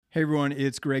Hey everyone,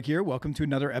 it's Greg here. Welcome to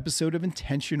another episode of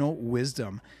Intentional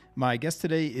Wisdom. My guest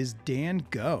today is Dan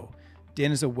Go.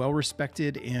 Dan is a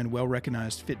well-respected and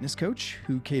well-recognized fitness coach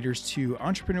who caters to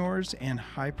entrepreneurs and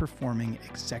high-performing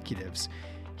executives.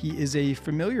 He is a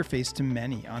familiar face to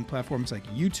many on platforms like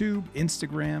YouTube,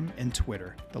 Instagram, and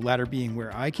Twitter, the latter being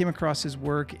where I came across his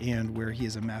work and where he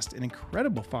has amassed an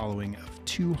incredible following of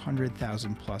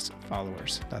 200,000 plus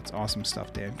followers. That's awesome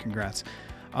stuff, Dan. Congrats.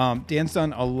 Dan's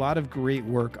done a lot of great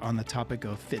work on the topic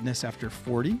of fitness after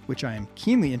 40, which I am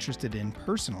keenly interested in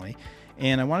personally,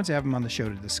 and I wanted to have him on the show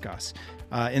to discuss.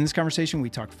 In this conversation, we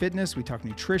talk fitness, we talk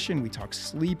nutrition, we talk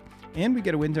sleep, and we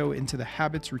get a window into the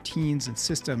habits, routines, and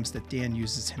systems that Dan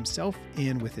uses himself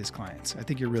and with his clients. I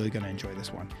think you're really going to enjoy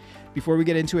this one. Before we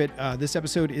get into it, this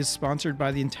episode is sponsored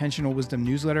by the Intentional Wisdom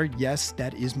newsletter. Yes,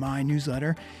 that is my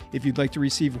newsletter. If you'd like to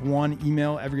receive one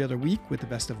email every other week with the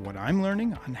best of what I'm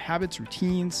learning on habits,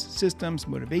 routines, systems,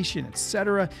 motivation,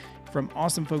 etc., from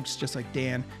awesome folks just like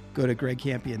Dan, go to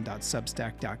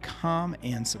gregcampion.substack.com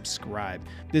and subscribe.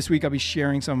 This week, I'll be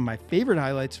sharing some of my favorite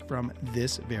highlights from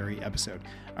this very episode.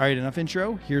 All right, enough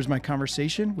intro. Here's my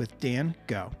conversation with Dan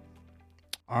Go.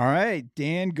 All right,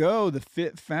 Dan Go, the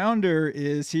Fit Founder,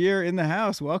 is here in the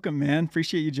house. Welcome, man.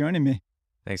 Appreciate you joining me.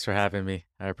 Thanks for having me.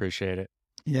 I appreciate it.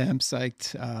 Yeah, I'm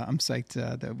psyched.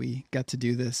 That we got to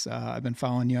do this. I've been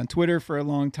following you on Twitter for a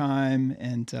long time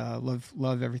and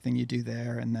love everything you do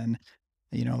there. And then,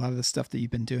 a lot of the stuff that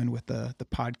you've been doing with the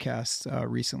podcast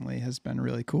recently has been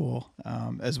really cool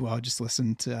as well. I just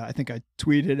listened to, I think I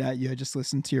tweeted at you, I just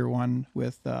listened to your one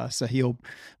with Sahil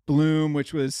Bloom,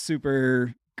 which was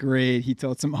super great. He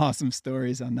told some awesome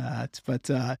stories on that. But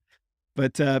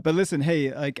listen,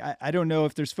 hey, like, I don't know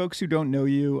if there's folks who don't know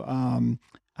you.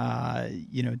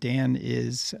 Dan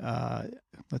is,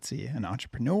 an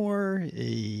entrepreneur.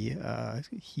 He's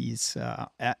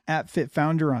at Fit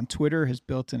Founder on Twitter, has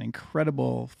built an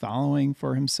incredible following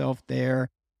for himself there,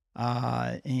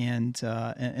 and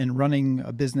running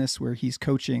a business where he's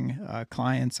coaching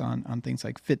clients on things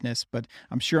like fitness. But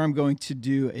I'm sure I'm going to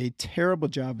do a terrible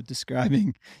job of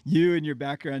describing you and your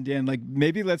background, Dan. Like,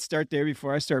 maybe let's start there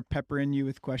before I start peppering you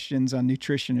with questions on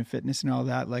nutrition and fitness and all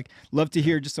that. Like, love to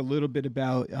hear just a little bit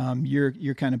about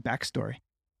your kind of backstory.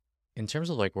 In terms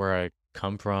of like where I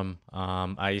come from,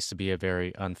 I used to be a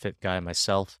very unfit guy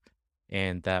myself,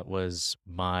 and that was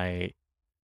my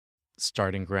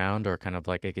starting ground, or kind of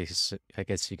like I guess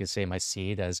you could say my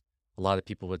seed, as a lot of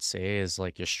people would say, is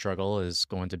like your struggle is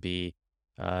going to be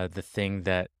the thing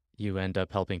that you end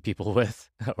up helping people with,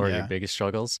 or your Yeah. biggest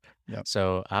struggles. Yep.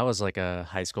 So I was like a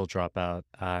high school dropout.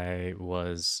 I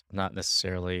was not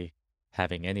necessarily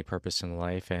having any purpose in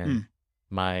life, and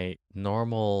my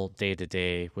normal day to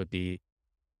day would be,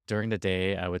 during the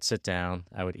day, I would sit down,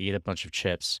 I would eat a bunch of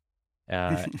chips,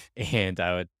 and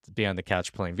I would be on the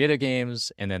couch playing video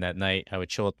games. And then at night, I would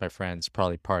chill with my friends,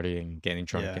 probably partying, getting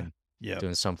drunk, Yeah. and Yep.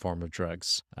 doing some form of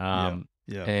drugs. Yep.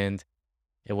 Yep. And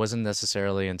it wasn't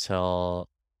necessarily until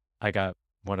I got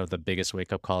one of the biggest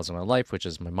wake up calls in my life, which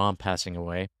is my mom passing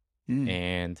away. Mm.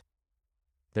 And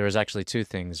there was actually two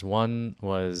things. One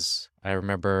was, I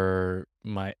remember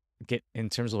in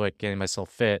terms of like getting myself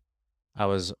fit, I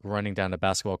was running down the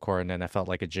basketball court, and then I felt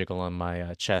like a jiggle on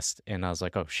my chest, and I was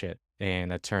like, oh shit.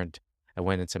 And I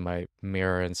went into my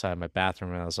mirror inside my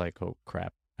bathroom, and I was like, oh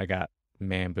crap, I got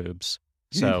man boobs.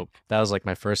 So that was like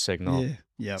my first signal. Yeah.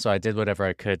 Yep. So I did whatever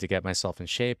I could to get myself in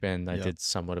shape, and I Yep. did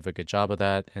somewhat of a good job of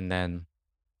that. And then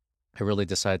I really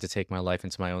decided to take my life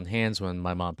into my own hands when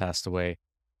my mom passed away.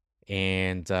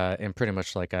 And pretty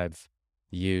much like I've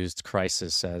used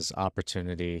crisis as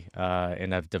opportunity,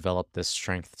 and I've developed this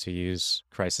strength to use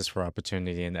crisis for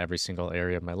opportunity in every single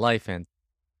area of my life. And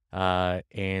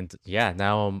yeah,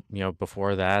 now,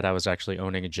 before that, I was actually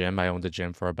owning a gym. I owned a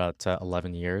gym for about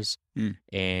 11 years, Mm.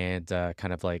 and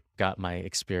kind of like got my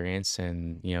experience,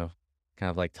 and, kind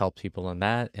of like helped people in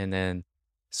that. And then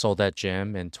sold that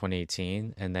gym in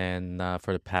 2018. And then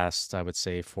for the past, I would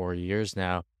say, 4 years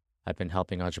now, I've been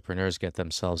helping entrepreneurs get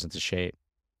themselves into shape.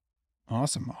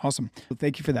 Awesome. Awesome. Well,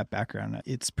 thank you for that background.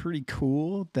 It's pretty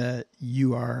cool that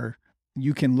you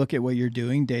can look at what you're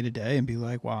doing day to day and be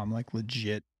like, wow, I'm like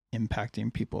legit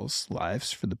impacting people's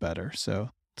lives for the better. So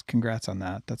congrats on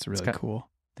that. That's It's really kind cool.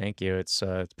 Thank you. It's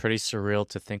pretty surreal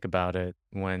to think about it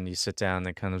when you sit down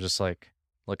and kind of just like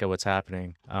look at what's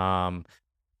happening.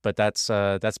 But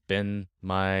that's been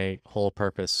my whole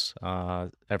purpose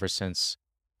ever since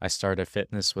I started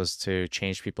fitness, was to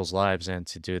change people's lives, and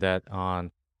to do that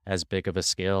on as big of a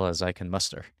scale as I can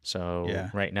muster. So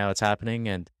Yeah. right now it's happening,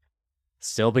 and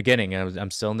still beginning. I'm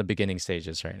still in the beginning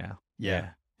stages right now.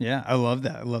 Yeah. Yeah, I love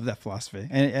that. I love that philosophy.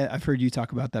 And I've heard you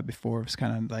talk about that before. It's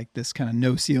kind of like this kind of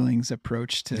no ceilings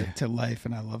approach Yeah. to life.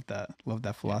 And I love that. Love that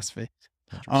Yeah. philosophy.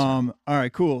 100%. All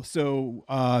right, cool. So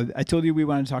I told you we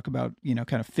wanted to talk about,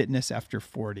 kind of fitness after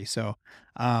 40. So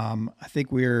I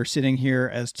think we're sitting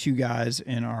here as two guys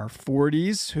in our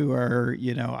 40s who are,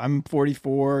 I'm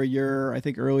 44, you're I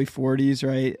think early 40s,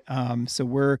 right? So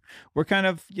we're kind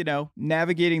of,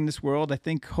 navigating this world. I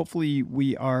think hopefully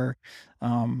we are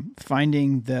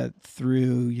finding that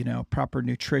through, proper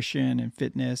nutrition and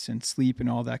fitness and sleep and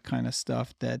all that kind of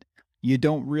stuff that you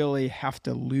don't really have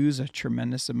to lose a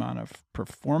tremendous amount of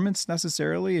performance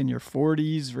necessarily in your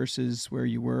 40s versus where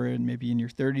you were in maybe in your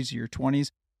 30s or your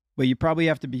 20s. But you probably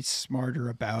have to be smarter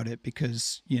about it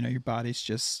because your body's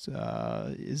just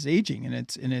is aging and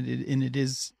it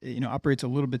is operates a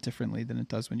little bit differently than it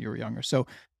does when you were younger. So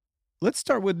let's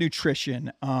start with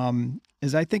nutrition.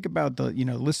 As I think about the,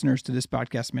 listeners to this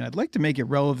podcast, man, I'd like to make it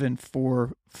relevant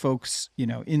for folks,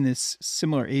 in this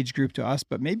similar age group to us,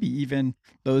 but maybe even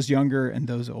those younger and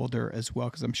those older as well,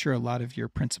 because I'm sure a lot of your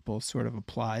principles sort of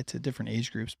apply to different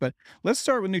age groups. But let's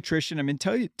start with nutrition. I mean,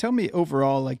 tell me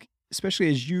overall, like, especially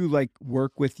as you like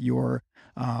work with your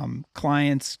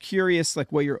clients, curious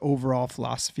like what your overall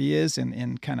philosophy is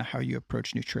and kind of how you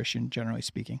approach nutrition, generally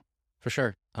speaking. For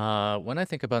sure. When I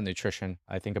think about nutrition,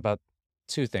 I think about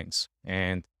two things.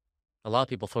 And a lot of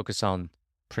people focus on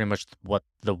pretty much what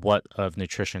of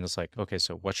nutrition is like, okay,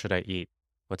 so what should I eat?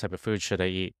 What type of food should I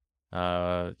eat?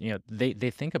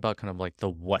 They think about kind of like the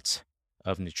what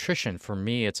of nutrition. For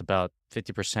me, it's about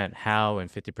 50% how and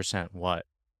 50% what.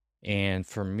 And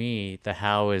for me, the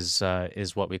how is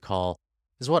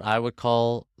what I would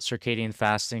call circadian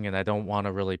fasting, and I don't want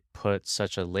to really put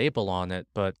such a label on it,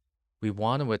 but we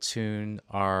want to attune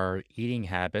our eating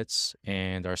habits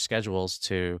and our schedules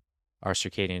to our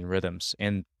circadian rhythms.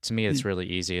 And to me, it's Mm. really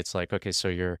easy. It's like, okay, so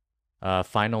your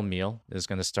final meal is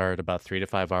going to start about 3 to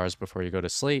 5 hours before you go to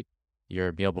sleep.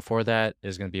 Your meal before that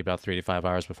is going to be about 3 to 5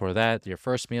 hours before that. Your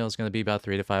first meal is going to be about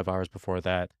 3 to 5 hours before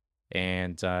that.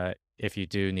 And if you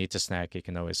do need to snack, you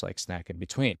can always like snack in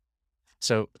between.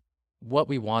 So what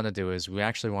we want to do is we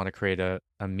actually want to create a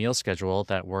meal schedule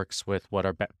that works with what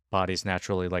our bodies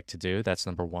naturally like to do. That's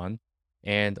number one.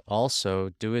 And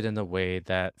also do it in a way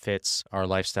that fits our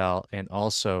lifestyle and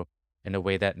also in a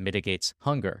way that mitigates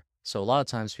hunger. So a lot of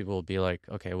times people will be like,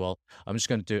 okay, well, I'm just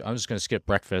going to skip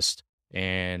breakfast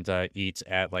and eat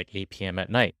at like 8 p.m.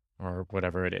 at night or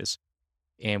whatever it is.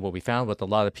 And what we found with a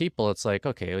lot of people, it's like,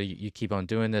 okay, well, you keep on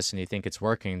doing this and you think it's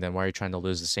working, then why are you trying to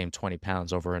lose the same 20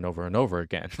 pounds over and over and over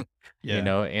again? Yeah.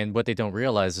 And what they don't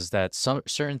realize is that some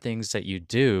certain things that you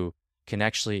do can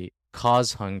actually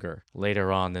cause hunger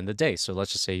later on in the day. So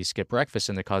let's just say you skip breakfast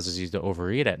and it causes you to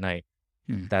overeat at night.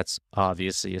 Mm. That's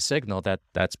obviously a signal that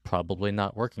that's probably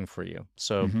not working for you.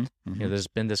 So, Mhm, mhm, there's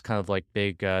been this kind of like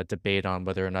big debate on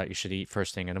whether or not you should eat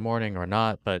first thing in the morning or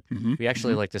not. But mhm, we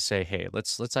actually mhm. like to say, hey,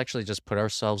 let's actually just put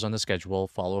ourselves on the schedule,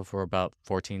 follow for about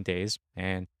 14 days,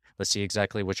 and let's see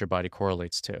exactly what your body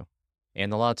correlates to.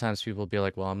 And a lot of times people will be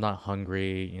like, well, I'm not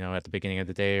hungry, at the beginning of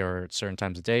the day or at certain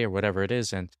times of day or whatever it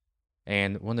is.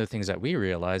 And one of the things that we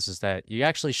realize is that you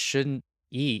actually shouldn't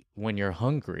eat when you're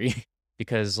hungry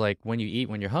because like when you eat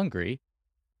when you're hungry,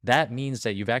 that means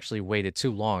that you've actually waited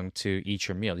too long to eat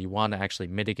your meal. You want to actually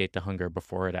mitigate the hunger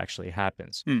before it actually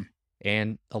happens. Mm.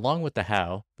 And along with the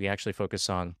how, we actually focus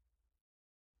on,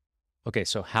 okay,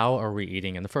 so how are we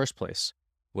eating in the first place?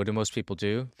 What do most people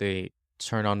do? They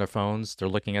turn on their phones, they're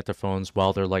looking at their phones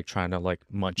while they're like trying to like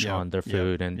munch Yep, on their yep,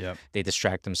 food and yep. they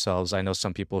distract themselves. I know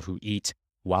some people who eat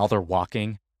while they're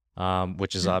walking,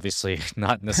 which is Mm. obviously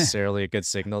not necessarily a good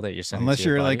signal that you're sending to Unless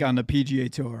your you're like body. on the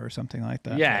PGA Tour or something like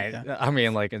that, but Yeah, I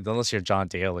mean, like, unless you're John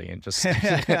Daly and just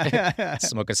yeah.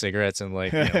 smoking cigarettes and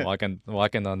like,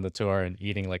 walking on the tour and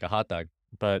eating like a hot dog.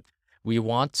 But we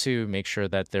want to make sure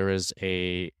that there is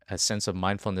a sense of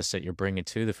mindfulness that you're bringing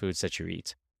to the foods that you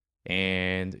eat.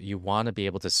 And you want to be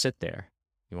able to sit there.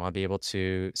 You want to be able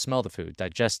to smell the food,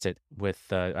 digest it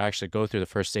with, actually go through the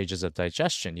first stages of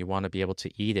digestion. You want to be able to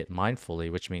eat it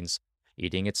mindfully, which means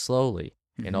eating it slowly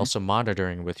and Mhm. also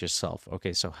monitoring with yourself.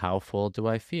 Okay, so how full do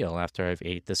I feel after I've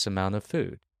ate this amount of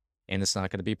food? And it's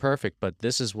not going to be perfect, but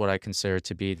this is what I consider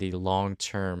to be the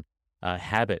long-term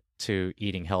habit to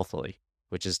eating healthily,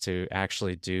 which is to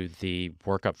actually do the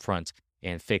work up front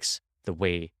and fix the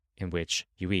way in which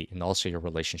you eat and also your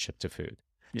relationship to food.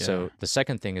 Yeah. So the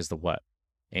second thing is the what.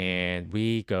 And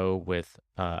we go with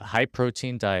high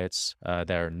protein diets that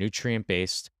are nutrient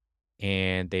based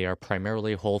and they are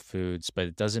primarily whole foods, but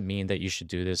it doesn't mean that you should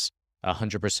do this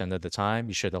 100% of the time.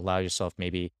 You should allow yourself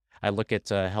maybe, I look at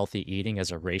healthy eating as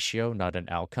a ratio, not an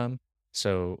outcome.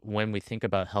 So when we think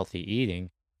about healthy eating,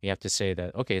 you have to say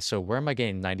that, okay, so where am I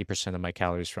getting 90% of my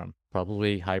calories from?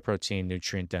 Probably high protein,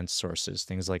 nutrient dense sources,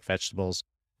 things like vegetables,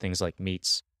 things like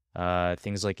meats,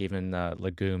 things like even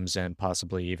legumes, and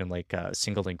possibly even like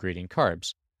single ingredient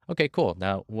carbs. Okay, cool.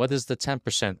 Now, what is the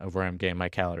 10% of where I'm getting my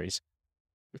calories?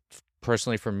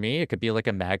 Personally, for me, it could be like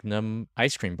a Magnum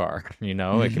ice cream bar, it could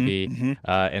Mm-hmm. be Mm-hmm.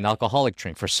 an alcoholic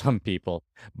drink for some people.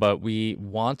 But we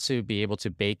want to be able to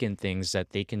bake in things that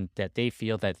they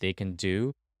feel that they can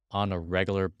do on a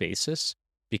regular basis,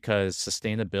 because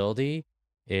sustainability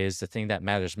is the thing that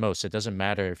matters most. It doesn't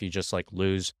matter if you just like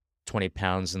lose 20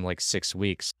 pounds in like 6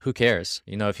 weeks. Who cares?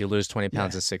 If you lose 20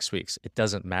 pounds Yeah. in 6 weeks, it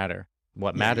doesn't matter.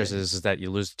 What Yeah. matters Yeah. is that you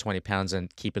lose 20 pounds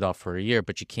and keep it off for a year,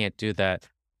 but you can't do that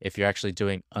if you're actually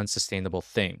doing unsustainable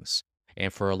things.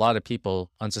 And for a lot of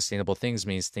people, unsustainable things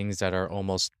means things that are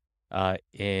almost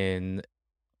in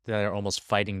that are almost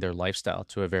fighting their lifestyle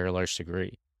to a very large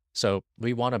degree. So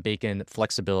we want to bake in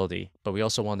flexibility, but we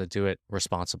also want to do it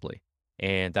responsibly.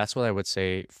 And that's what I would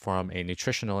say from a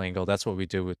nutritional angle. That's what we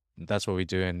do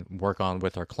and work on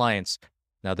with our clients.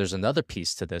 Now there's another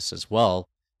piece to this as well,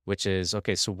 which is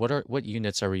okay, so what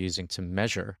units are we using to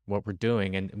measure what we're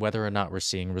doing and whether or not we're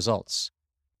seeing results?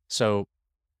 So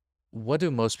what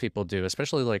do most people do,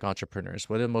 especially like entrepreneurs?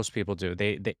 What do most people do?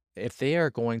 They if they are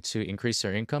going to increase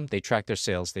their income, they track their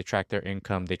sales, they track their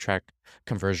income, they track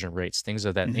conversion rates, things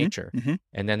of that Mm-hmm. nature. Mm-hmm.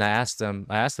 And then I asked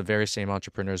the very same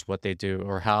entrepreneurs what they do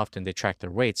or how often they track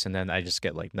their weights, and then I just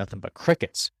get like nothing but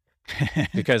crickets,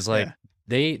 because like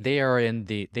Yeah. they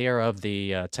are of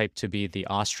the type to be the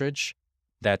ostrich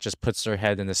that just puts their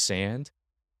head in the sand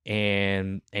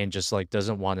and just like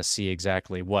doesn't want to see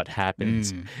exactly what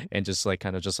happens Mm. and just like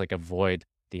kind of just like avoid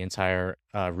the entire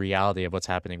reality of what's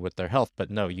happening with their health.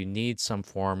 But no, you need some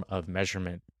form of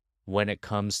measurement when it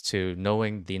comes to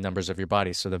knowing the numbers of your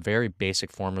body. So the very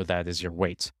basic form of that is your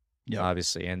weight, Yep.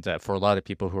 obviously. And for a lot of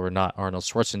people who are not Arnold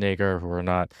Schwarzenegger, who are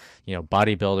not,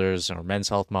 bodybuilders or men's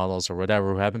health models or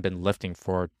whatever, who haven't been lifting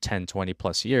for 10, 20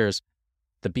 plus years,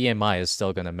 the BMI is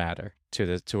still going to matter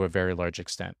to a very large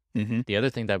extent. Mm-hmm. The other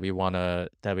thing that we wanna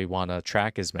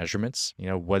track is measurements.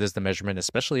 What is the measurement,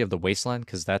 especially of the waistline,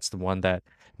 because that's the one that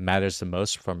matters the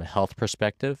most from a health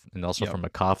perspective and also Yep. from a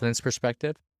confidence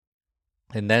perspective.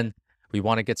 And then we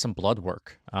want to get some blood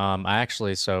work. I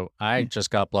just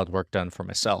got blood work done for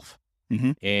myself,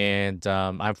 Mm-hmm. and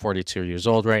I'm 42 years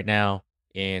old right now,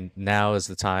 and now is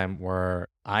the time where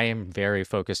I am very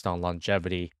focused on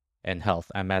longevity and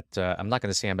health. I'm not going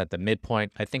to say I'm at the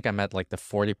midpoint. I think I'm at like the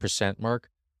 40% mark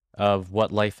of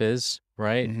what life is,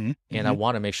 right? Mm-hmm. And I Mm-hmm.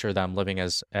 want to make sure that I'm living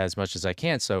as much as I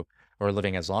can, or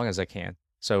living as long as I can.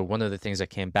 So one of the things that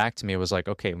came back to me was like,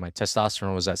 okay, my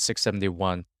testosterone was at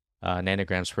 671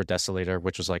 nanograms per deciliter,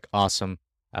 which was like awesome.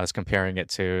 I was comparing it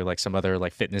to like some other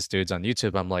like fitness dudes on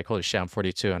YouTube. I'm like, holy shit, I'm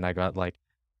 42 and I got like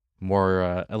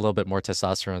a little bit more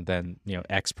testosterone than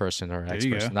X person or There X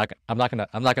you go. person. I'm not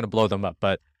gonna blow them up,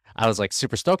 but I was like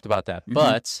super stoked about that. Mm-hmm.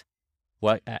 But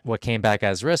what came back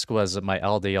as risk was my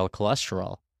LDL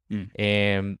cholesterol, Mm.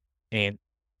 and and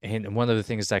and one of the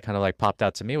things that kind of like popped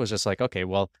out to me was just like, okay,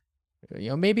 well,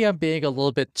 maybe I'm being a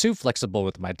little bit too flexible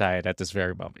with my diet at this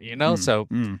very moment. Mm. So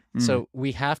Mm. Mm. so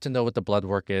we have to know what the blood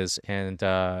work is, and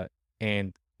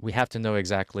we have to know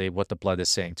exactly what the blood is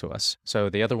saying to us. So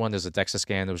the other one is a DEXA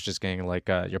scan that was just getting like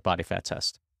your body fat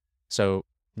test. So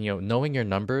knowing your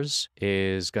numbers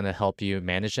is going to help you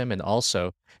manage them, and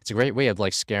also it's a great way of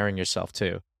like scaring yourself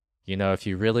too. If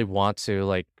you really want to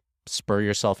like spur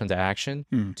yourself into action,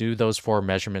 Mm. do those 4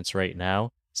 measurements right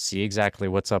now, see exactly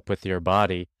what's up with your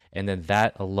body, and then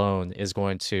that alone is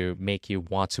going to make you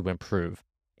want to improve,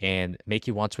 and make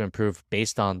you want to improve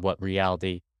based on what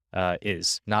reality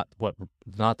is, not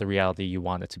the reality you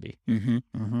want it to be. Mm-hmm.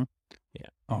 Mm-hmm. Yeah.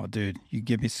 Oh, dude, you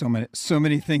give me so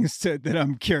many things that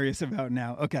I'm curious about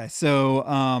now. Okay, so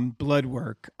blood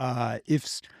work.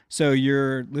 So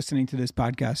you're listening to this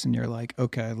podcast and you're like,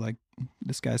 okay, like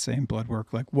this guy's saying blood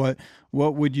work. Like what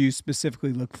would you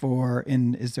specifically look for?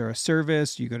 And is there a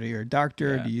service? You go to your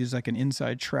doctor? Yeah. Do you use like an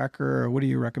inside tracker? Or what do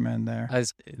you recommend there?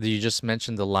 As you just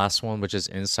mentioned the last one, which is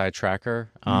Inside Tracker,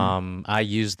 Mm. I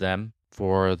use them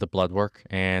for the blood work,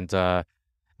 and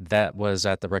that was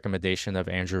at the recommendation of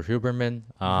Andrew Huberman.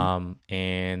 Mm-hmm.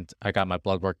 And I got my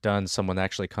blood work done. Someone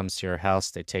actually comes to your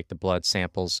house, they take the blood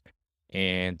samples,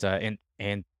 and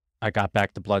I got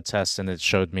back the blood test, and it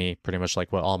showed me pretty much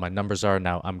like what all my numbers are.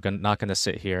 Now not gonna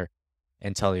sit here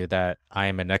and tell you that I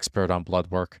am an expert on blood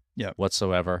work Yep.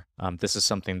 whatsoever. This is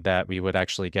something that we would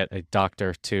actually get a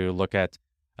doctor to look at.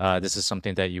 This is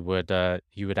something that you would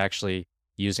actually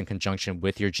use in conjunction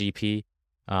with your GP.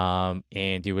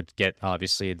 And you would get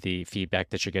obviously the feedback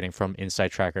that you're getting from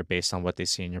Insight Tracker based on what they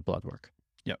see in your blood work.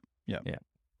 Yep. Yep. Yeah.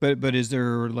 But is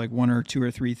there like one or two or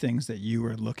three things that you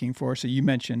were looking for? So you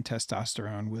mentioned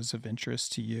testosterone was of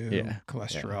interest to you, Yeah.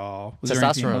 cholesterol. Was there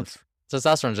anything Testosterone, else?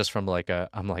 testosterone just from like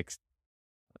I'm like,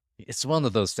 it's one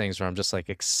of those things where I'm just like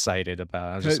excited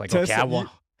about. I'm just like, okay, I want,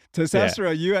 yeah.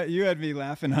 Testosterone, you had me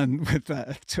laughing on with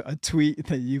a tweet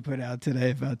that you put out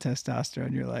today about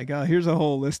testosterone. You're like, oh, here's a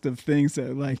whole list of things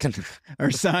that like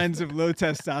are signs of low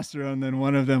testosterone. Then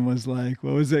one of them was like,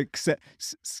 what was it?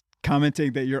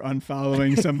 Commenting that you're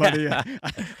unfollowing somebody.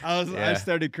 I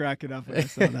started cracking up when I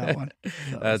saw that one.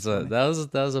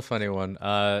 That was a funny one.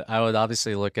 I would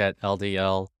obviously look at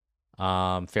LDL.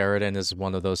 Ferritin is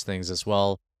one of those things as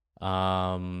well.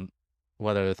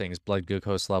 What other things? Blood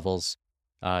glucose levels,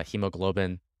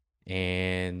 hemoglobin,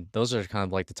 and those are kind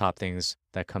of like the top things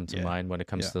that come to mind when it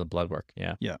comes to the blood work.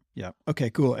 Yeah.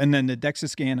 Okay, cool. And then the DEXA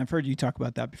scan, I've heard you talk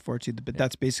about that before too, but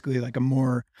that's basically like a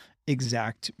more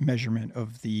exact measurement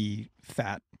of the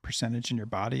fat percentage in your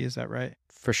body. Is that right?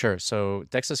 For sure. So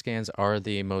DEXA scans are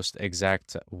the most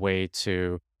exact way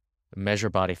to measure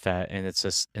body fat, and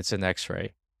it's an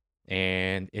X-ray.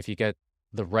 And if you get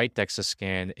the right DEXA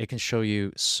scan, it can show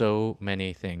you so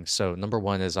many things. So number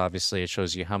one is obviously it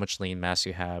shows you how much lean mass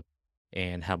you have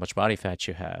and how much body fat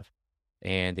you have.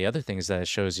 And the other things that it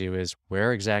shows you is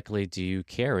where exactly do you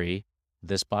carry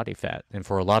this body fat? And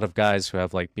for a lot of guys who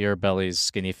have like beer bellies,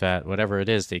 skinny fat, whatever it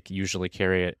is, they usually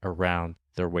carry it around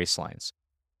their waistlines.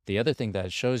 The other thing that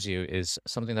it shows you is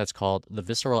something that's called the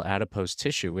visceral adipose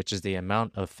tissue, which is the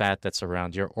amount of fat that's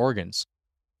around your organs.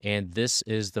 And this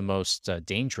is the most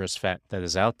dangerous fat that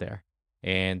is out there.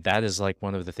 And that is like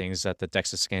one of the things that the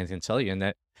DEXA scan can tell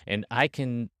you. And I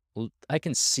can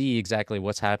see exactly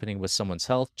what's happening with someone's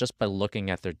health just by looking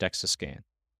at their DEXA scan.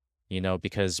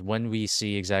 Because when we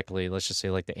see exactly, let's just say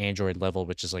like the android level,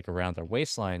 which is like around their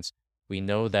waistlines, we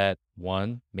know that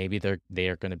one, maybe they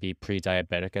are going to be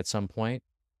pre-diabetic at some point.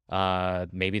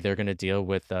 Maybe they're going to deal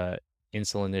with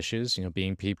insulin issues,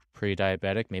 being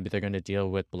pre-diabetic. Maybe they're going to deal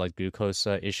with blood glucose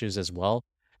issues as well.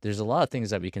 There's a lot of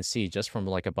things that we can see just from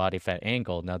like a body fat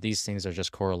angle. Now, these things are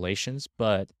just correlations,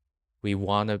 but we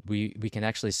can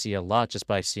actually see a lot just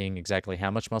by seeing exactly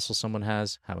how much muscle someone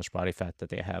has, how much body fat that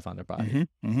they have on their body.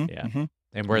 And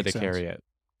where they carry it.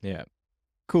 Yeah.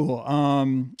 Cool.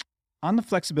 On the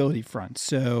flexibility front,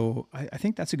 so I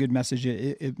think that's a good message.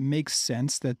 It makes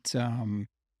sense that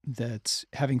that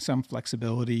having some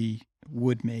flexibility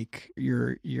would make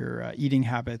your eating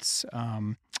habits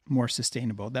more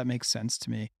sustainable. That makes sense to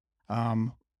me.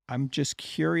 I'm just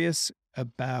curious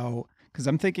about, because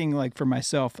I'm thinking like for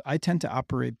myself, I tend to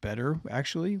operate better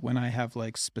actually when I have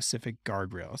like specific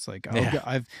guardrails. Like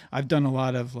I've done a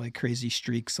lot of like crazy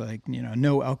streaks, like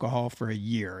no alcohol for a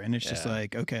year, and it's just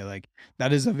like, okay, like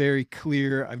that is a very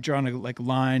clear. I've drawn a like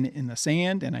line in the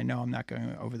sand, and I know I'm not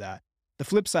going over that. The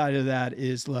flip side of that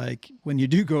is like when you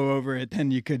do go over it,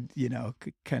 then you could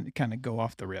kind of go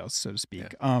off the rails, so to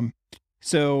speak.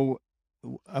 So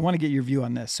I want to get your view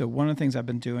on this. So one of the things I've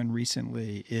been doing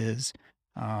recently is,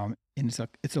 and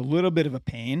it's a little bit of a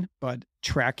pain, but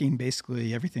tracking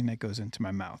basically everything that goes into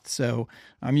my mouth. So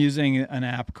I'm using an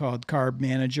app called Carb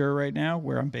Manager right now,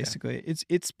 where I'm basically,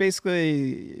 it's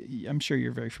basically, I'm sure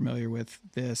you're very familiar with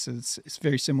this. It's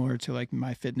very similar to like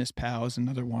MyFitnessPal is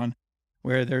another one,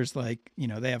 where there's like,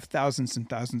 they have thousands and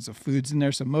thousands of foods in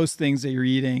there. So most things that you're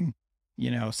eating,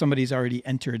 somebody's already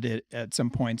entered it at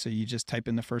some point. So you just type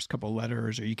in the first couple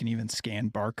letters, or you can even scan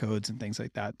barcodes and things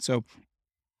like that. So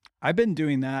I've been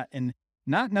doing that, and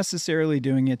not necessarily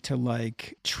doing it to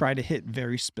like try to hit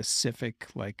very specific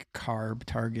like carb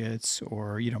targets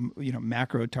or,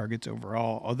 macro targets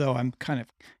overall, although I'm kind of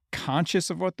conscious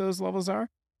of what those levels are,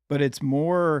 but it's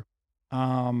more,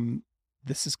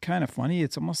 this is kind of funny.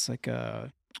 It's almost like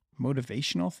a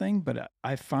motivational thing, but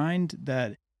I find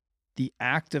that the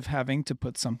act of having to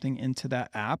put something into that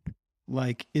app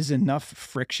like is enough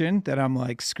friction that I'm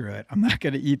like, screw it, I'm not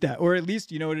going to eat that. Or at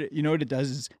least, what it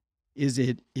does is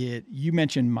it you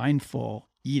mentioned mindful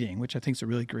eating, which I think is a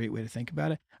really great way to think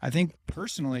about it. I think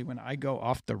personally, when I go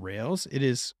off the rails, it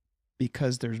is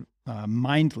because there's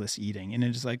mindless eating, and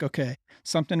it's like, okay,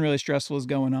 something really stressful is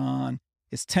going on.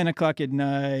 It's 10 o'clock at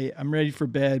night. I'm ready for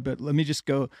bed, but let me just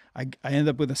go. I end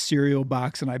up with a cereal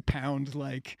box, and I pound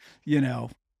like,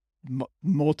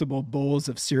 multiple bowls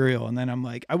of cereal. And then I'm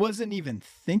like, I wasn't even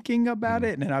thinking about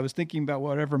it. And then I was thinking about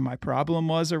whatever my problem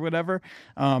was or whatever.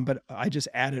 But I just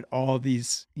added all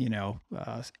these,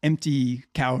 empty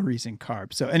calories and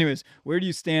carbs. So anyways, where do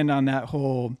you stand on that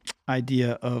whole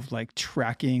idea of like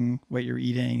tracking what you're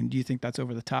eating? Do you think that's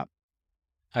over the top?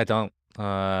 I don't.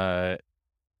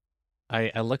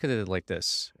 I look at it like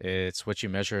this. It's what you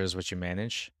measure is what you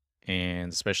manage.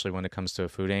 And especially when it comes to a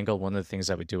food angle, one of the things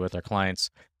that we do with our clients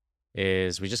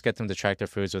is we just get them to track their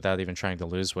foods without even trying to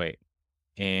lose weight.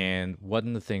 And one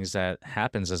of the things that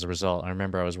happens as a result, I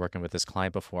remember I was working with this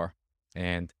client before,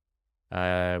 and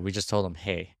we just told him,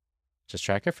 hey, just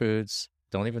track your foods.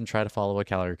 Don't even try to follow a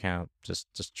calorie count.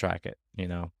 Just track it, you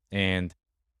know? And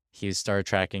he started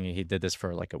tracking and he did this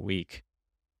for like a week.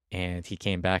 And he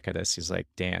came back at us. He's like,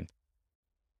 Dan,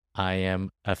 I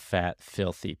am a fat,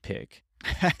 filthy pig.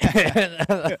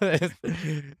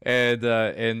 and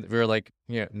and we were like,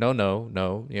 yeah, no,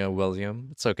 William,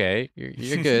 it's okay.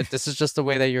 You're good. This is just the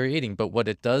way that you're eating. But what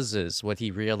it does is what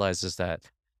he realizes that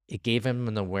it gave him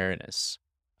an awareness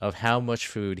of how much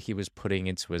food he was putting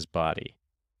into his body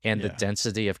and the Yeah.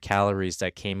 density of calories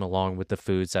that came along with the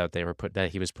foods that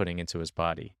he was putting into his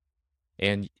body.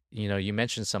 And you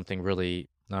mentioned something really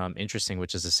interesting,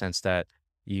 which is the sense that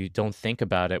you don't think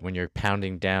about it when you're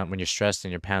pounding down, when you're stressed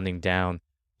and you're pounding down,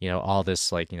 all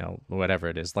this like, whatever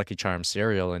it is, Lucky Charms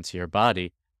cereal into your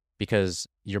body because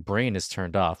your brain is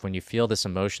turned off. When you feel this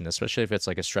emotion, especially if it's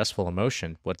like a stressful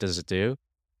emotion, what does it do?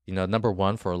 Number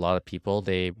one, for a lot of people,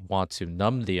 they want to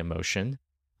numb the emotion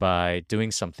by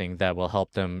doing something that will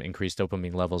help them increase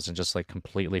dopamine levels and just like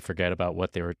completely forget about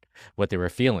what they were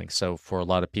feeling. So for a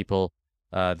lot of people,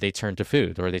 they turn to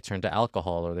food or they turn to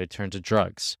alcohol or they turn to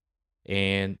drugs.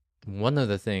 And one of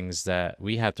the things that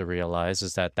we have to realize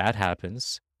is that that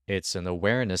happens. It's an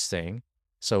awareness thing.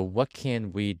 So what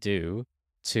can we do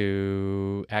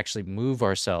to actually move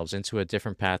ourselves into a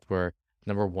different path where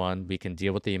number one, we can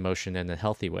deal with the emotion in a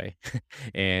healthy way.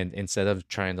 And instead of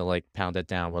trying to like pound it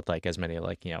down with like as many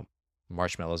like,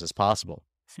 marshmallows as possible.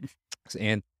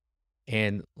 And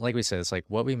and like we said, it's like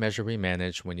what we measure, we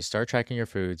manage. When you start tracking your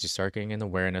foods, you start getting an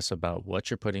awareness about what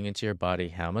you're putting into your body,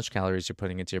 how much calories you're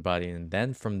putting into your body. And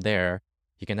then from there,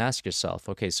 you can ask yourself,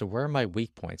 okay, so where are my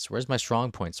weak points? Where's my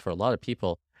strong points? For a lot of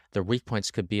people, their weak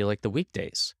points could be like the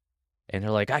weekdays. And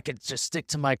they're like, I could just stick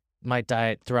to my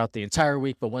diet throughout the entire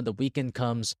week, but when the weekend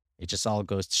comes, it just all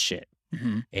goes to shit.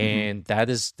 Hmm. And that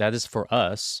is for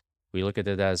us. We look at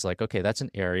it as like, okay, that's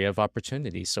an area of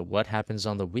opportunity. So what happens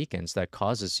on the weekends that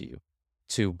causes you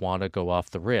to want to go off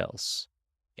the rails?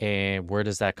 And where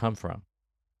does that come from?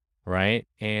 Right.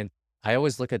 And I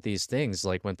always look at these things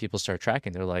like when people start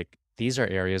tracking, they're like, these are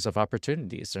areas of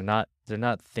opportunities. They're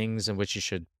not things in which you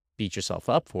should beat yourself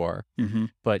up for, Hmm.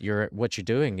 but what you're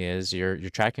doing is you're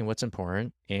tracking what's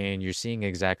important and you're seeing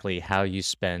exactly how you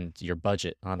spend your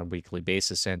budget on a weekly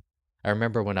basis. And I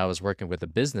remember when I was working with a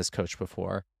business coach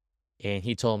before, and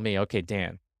he told me, okay,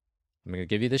 Dan, I'm going to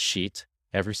give you this sheet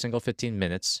every single 15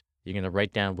 minutes. You're going to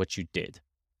write down what you did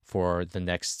for the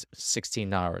next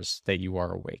 16 hours that you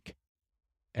are awake.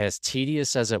 As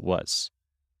tedious as it was,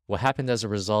 what happened as a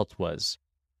result was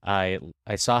I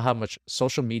I saw how much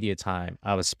social media time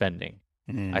I was spending.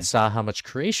 I Mm. saw how much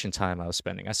creation time I was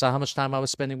spending. I saw how much time I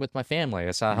was spending with my family.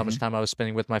 I saw how much Hmm. time I was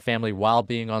spending with my family while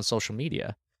being on social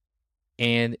media.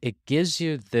 And it gives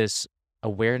you this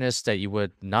awareness that you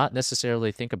would not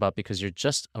necessarily think about because you're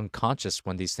just unconscious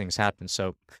when these things happen.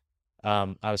 So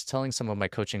I was telling some of my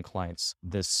coaching clients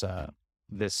this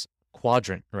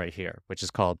quadrant right here, which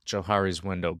is called Johari's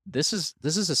window. This is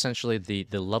essentially the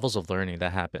levels of learning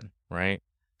that happen, right?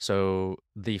 So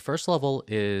the first level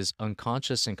is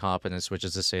unconscious incompetence, which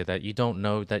is to say that you don't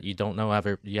know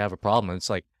you have a problem. It's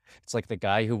like the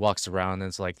guy who walks around and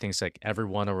it's like thinks like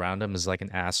everyone around him is like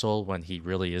an asshole when he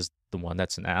really is the one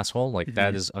that's an asshole. Like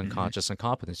that Hmm. is Hmm. unconscious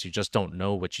incompetence. You just don't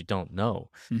know what you don't know.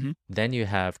 Hmm. Then you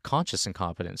have conscious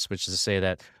incompetence, which is to say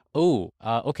that, oh,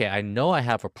 okay, I know I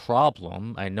have a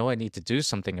problem. I know I need to do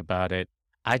something about it.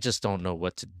 I just don't know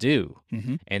what to do.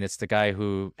 Hmm. And it's the guy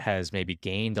who has maybe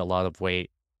gained a lot of weight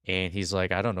and he's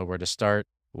like, I don't know where to start.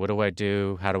 What do I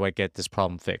do? How do I get this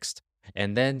problem fixed?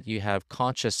 And then you have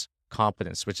conscious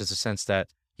competence, which is the sense that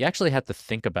you actually have to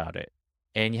think about it.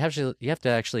 And you have to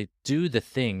actually do the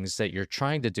things that you're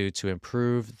trying to do to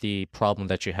improve the problem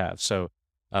that you have. So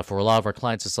for a lot of our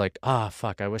clients, it's like, ah,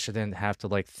 fuck, I wish I didn't have to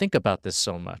like think about this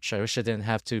so much. I wish I didn't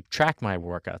have to track my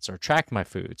workouts or track my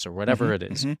foods or Hmm. whatever it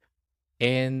is. Hmm.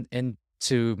 And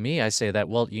to me, I say that,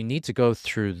 well, you need to go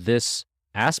through this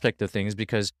aspect of things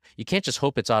because you can't just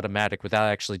hope it's automatic without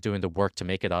actually doing the work to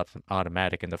make it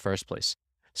automatic in the first place.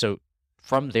 So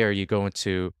from there, you go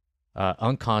into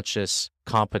unconscious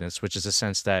competence, which is a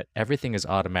sense that everything is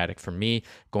automatic. For me,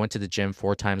 going to the gym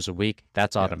 4 times a week,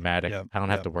 that's Yep. automatic. Yep. I don't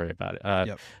have Yep. to worry about it.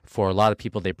 Yep. For a lot of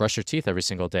people, they brush their teeth every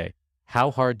single day. How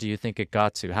hard do you think it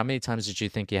got to? How many times did you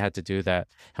think you had to do that?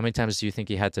 How many times do you think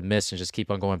you had to miss and just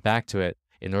keep on going back to it?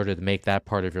 in order to make that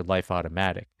part of your life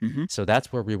automatic. Mm-hmm. So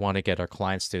that's where we want to get our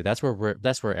clients to. That's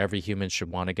where every human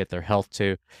should want to get their health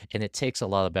to. And it takes a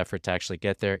lot of effort to actually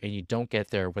get there. And you don't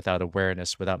get there without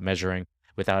awareness, without measuring,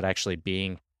 without actually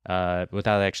being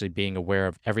aware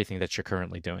of everything that you're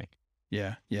currently doing.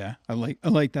 Yeah, yeah, I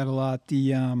like that a lot.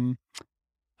 The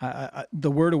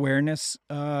word awareness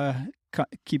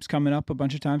keeps coming up a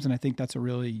bunch of times, and I think that's a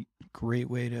really great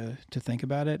way to think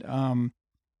about it.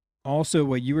 Also,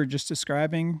 what you were just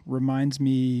describing reminds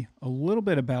me a little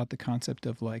bit about the concept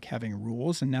of like having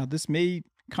rules. And now this may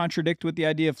contradict with the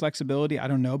idea of flexibility. I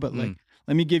don't know, but like, Mm,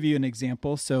 let me give you an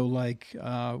example. So, like,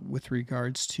 with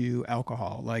regards to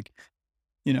alcohol, like,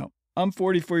 I'm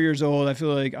 44 years old. I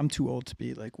feel like I'm too old to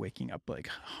be like waking up like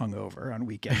hungover on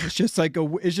weekends. It's just like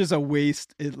it's just a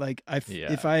waste. If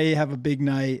yeah. I have a big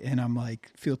night and I'm like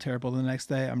feel terrible the next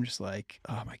day, I'm just like,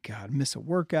 oh my God, miss a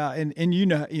workout. And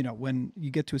when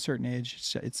you get to a certain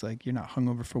age, it's like you're not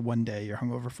hungover for one day, you're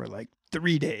hungover for like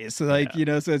 3 days. So like,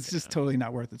 Yeah. so it's just Yeah. totally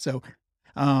not worth it. So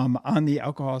on the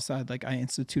alcohol side, like I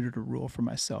instituted a rule for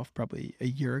myself probably a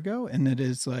year ago, and it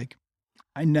is like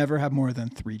I never have more than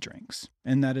 3 drinks,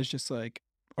 and that is just like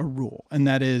a rule. And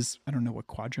that is, I don't know what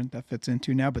quadrant that fits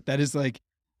into now, but that is like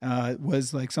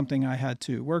was like something I had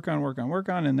to work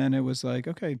on, and then it was like,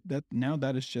 okay,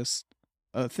 that is just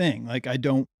a thing. Like I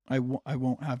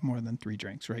won't have more than 3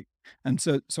 drinks, right? And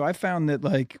so I found that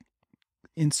like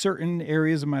in certain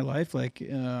areas of my life, like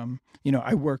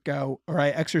I work out or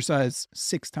I exercise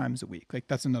 6 times a week. Like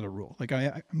that's another rule. Like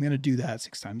I'm gonna do that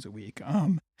 6 times a week.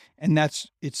 And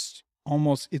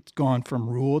it's gone from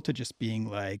rule to just being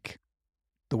like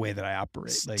the way that I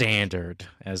operate. Like Standard,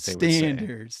 as they would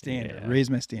say. standard, Yeah. raise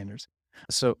my standards.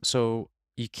 So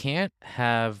you can't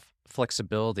have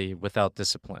flexibility without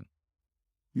discipline,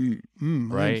 Let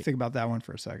me right? think about that one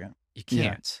for a second. You Yeah.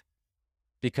 can't.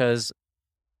 Because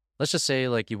let's just say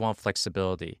like you want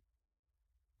flexibility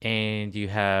and you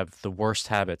have the worst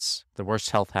habits, the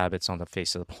worst health habits on the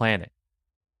face of the planet.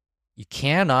 You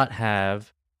cannot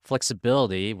have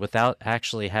flexibility without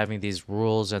actually having these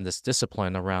rules and this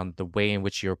discipline around the way in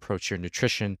which you approach your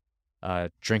nutrition,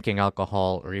 drinking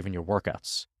alcohol, or even your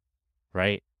workouts,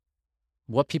 right?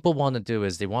 What people want to do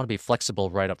is they want to be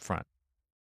flexible right up front.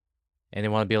 And they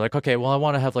want to be like, okay, well, I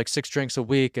want to have like 6 drinks a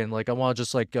week, and like I want to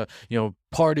just like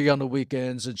party on the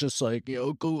weekends and just like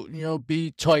go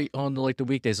be tight on the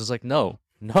weekdays. It's like no,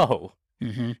 Mm-hmm.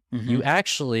 Mm-hmm. you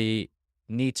actually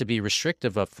need to be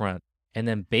restrictive up front and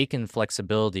then bake in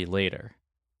flexibility later,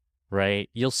 right?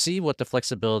 You'll see what the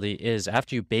flexibility is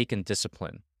after you bake in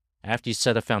discipline, after you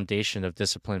set a foundation of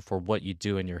discipline for what you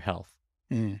do in your health.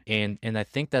 Mm. And I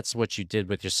think that's what you did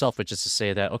with yourself, which is to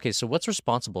say that, okay, so what's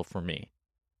responsible for me?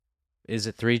 Is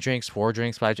it 3 drinks, 4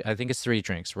 drinks, 5? I think it's 3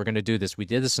 drinks. We're going to do this. We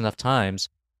did this enough times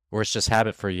where it's just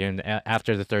habit for you. And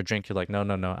after the third drink, you're like, no,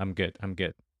 I'm good. I'm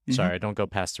good. Mm-hmm. Sorry, don't go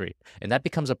past 3. And that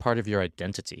becomes a part of your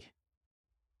identity.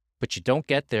 But you don't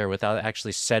get there without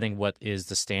actually setting what is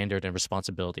the standard and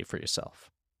responsibility for yourself.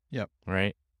 Yep.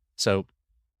 Right? So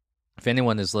if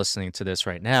anyone is listening to this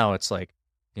right now, it's like,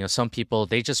 some people,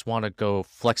 they just want to go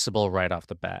flexible right off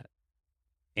the bat.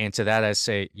 And to that, I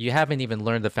say, you haven't even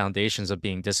learned the foundations of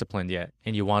being disciplined yet,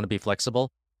 and you want to be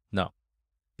flexible? No,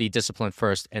 be disciplined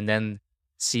first, and then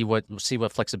see what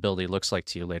flexibility looks like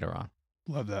to you later on.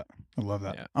 Love that. I love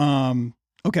that. Yeah.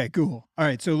 Okay, cool. All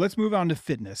right, so let's move on to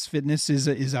fitness. Fitness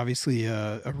is obviously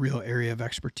a real area of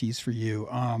expertise for you.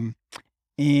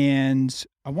 And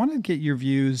I want to get your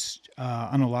views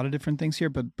on a lot of different things here,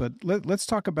 but let's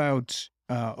talk about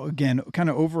again, kind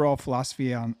of overall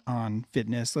philosophy on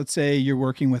fitness. Let's say you're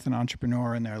working with an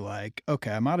entrepreneur and they're like,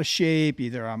 okay, I'm out of shape.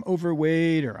 Either I'm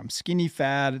overweight or I'm skinny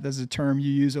fat. That's a term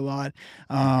you use a lot.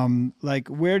 Like,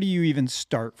 where do you even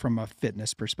start from a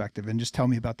fitness perspective? And just tell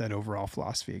me about that overall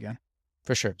philosophy again.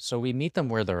 For sure. So we meet them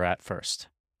where they're at first,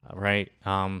 right?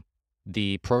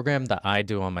 The program that I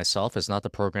do on myself is not the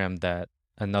program that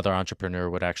another entrepreneur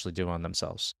would actually do on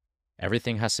themselves.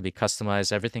 Everything has to be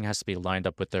customized. Everything has to be lined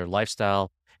up with their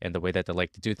lifestyle and the way that they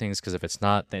like to do things. Because if it's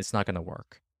not, then it's not going to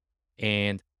work.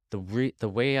 And the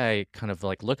way I kind of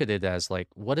like look at it as like,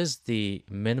 what is the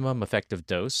minimum effective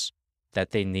dose that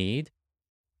they need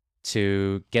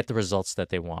to get the results that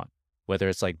they want? Whether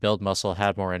it's like build muscle,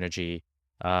 have more energy,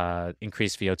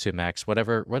 increase VO2 max,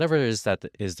 whatever it is that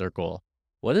is their goal.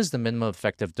 What is the minimum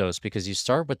effective dose? Because you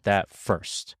start with that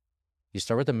first. You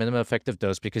start with the minimum effective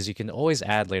dose because you can always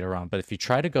add later on. But if you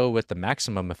try to go with the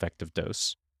maximum effective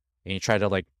dose and you try to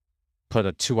like put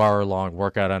a 2-hour long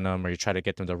workout on them, or you try to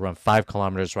get them to run 5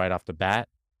 kilometers right off the bat,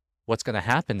 what's going to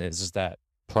happen is that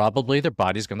probably their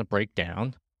body's going to break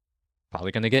down,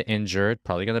 probably going to get injured,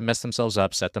 probably going to mess themselves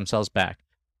up, set themselves back.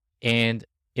 And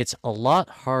it's a lot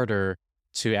harder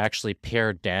to actually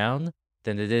pare down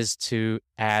than it is to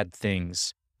add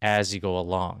things as you go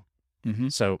along. Mm-hmm.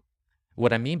 So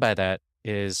what I mean by that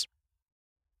is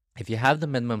if you have the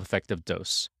minimum effective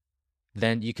dose,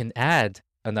 then you can add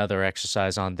another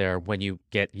exercise on there when you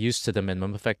get used to the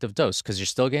minimum effective dose because you're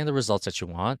still getting the results that you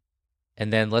want.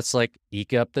 And then let's like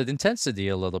eke up the intensity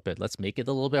a little bit. Let's make it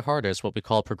a little bit harder. It's what we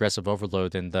call progressive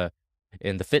overload in the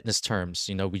fitness terms.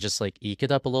 We just like eke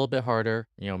it up a little bit harder,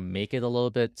 make it a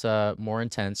little bit more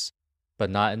intense, but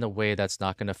not in a way that's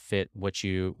not going to fit what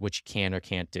you can or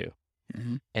can't do.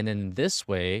 Mm-hmm. And in this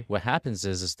way, what happens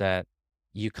is that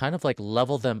you kind of like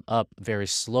level them up very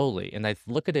slowly. And I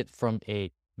look at it from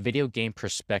a video game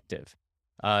perspective.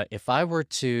 If I were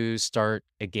to start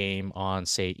a game on,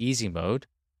 say, easy mode,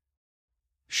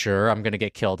 sure, I'm going to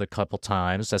get killed a couple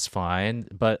times. That's fine.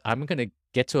 But I'm going to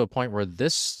get to a point where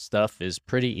this stuff is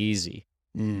pretty easy.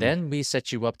 Then we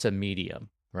set you up to medium,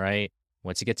 right?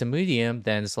 Once you get to medium,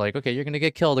 then it's like, okay, you're going to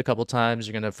get killed a couple times.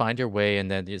 You're going to find your way. And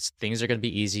then things are going to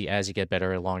be easy as you get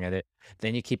better along at it.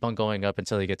 Then you keep on going up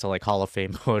until you get to like Hall of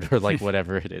Fame mode or like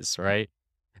whatever it is, right?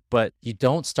 But you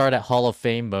don't start at Hall of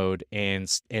Fame mode and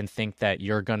think that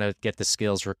you're going to get the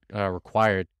skills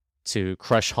required to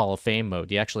crush Hall of Fame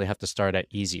mode. You actually have to start at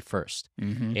easy first.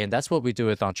 Mm-hmm. And that's what we do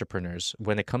with entrepreneurs.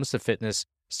 When it comes to fitness,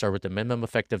 start with the minimum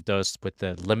effective dose, with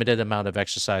the limited amount of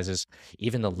exercises,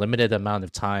 even the limited amount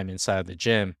of time inside the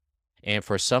gym. And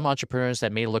for some entrepreneurs,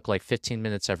 that may look like 15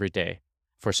 minutes every day.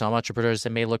 For some entrepreneurs,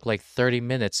 it may look like 30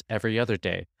 minutes every other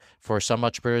day. For some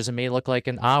entrepreneurs, it may look like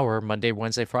an hour Monday,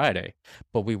 Wednesday, Friday.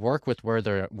 But we work with where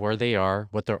they are,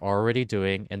 what they're already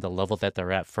doing, and the level that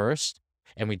they're at first.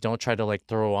 And we don't try to like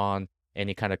throw on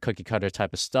any kind of cookie cutter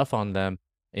type of stuff on them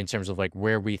in terms of like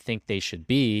where we think they should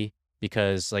be,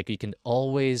 because like you can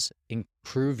always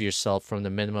improve yourself from the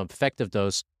minimum effective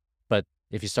dose. But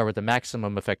if you start with the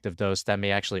maximum effective dose, that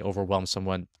may actually overwhelm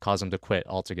someone, cause them to quit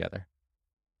altogether.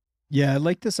 Yeah, I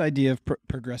like this idea of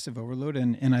progressive overload,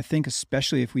 and I think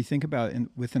especially if we think about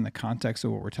within the context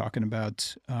of what we're talking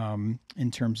about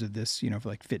in terms of this,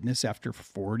 like fitness after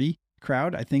 40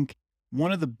 crowd. I think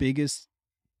one of the biggest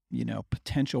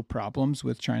potential problems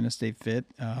with trying to stay fit,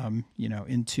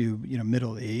 into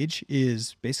middle age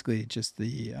is basically just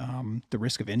the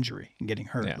risk of injury and getting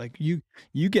hurt. Yeah. Like you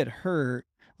get hurt.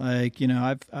 Like,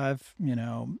 I've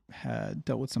had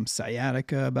dealt with some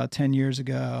sciatica about 10 years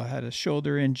ago. I had a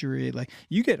shoulder injury. Like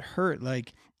you get hurt,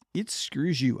 like it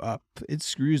screws you up. It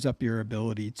screws up your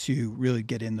ability to really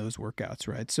get in those workouts,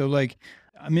 right? So like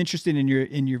I'm interested in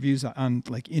your views on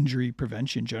like injury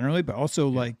prevention generally, but also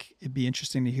like it'd be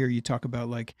interesting to hear you talk about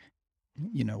like,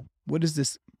 what does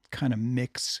this kind of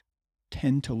mix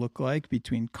tend to look like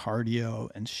between cardio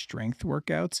and strength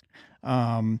workouts?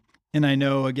 And I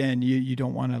know, again, you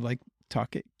don't want to like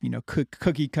talk it,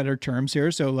 cookie cutter terms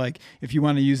here. So like, if you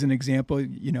want to use an example,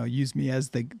 use me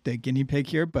as the guinea pig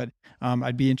here, but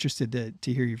I'd be interested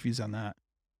to hear your views on that.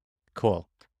 Cool.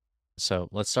 So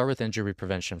let's start with injury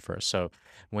prevention first. So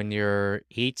when you're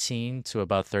 18 to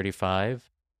about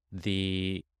 35,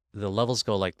 the levels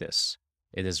go like this.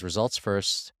 It is results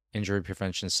first, injury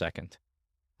prevention second,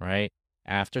 right?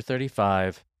 After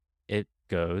 35, it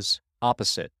goes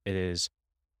opposite. It is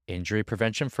injury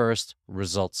prevention first,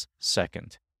 results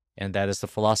second. And that is the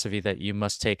philosophy that you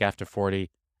must take after 40,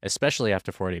 especially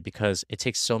after 40, because it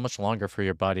takes so much longer for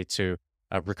your body to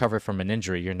recover from an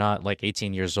injury. You're not like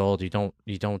 18 years old. You don't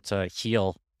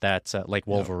heal that like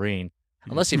Wolverine,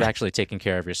 unless you've actually taken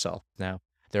care of yourself. Now,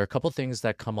 there are a couple things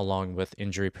that come along with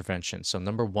injury prevention. So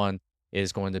number one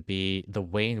is going to be the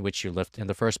way in which you lift in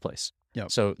the first place.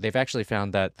 Yep. So they've actually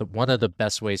found that one of the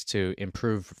best ways to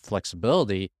improve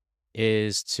flexibility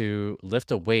is to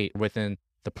lift a weight within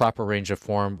the proper range of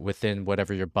form within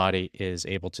whatever your body is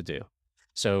able to do.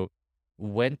 So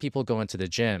when people go into the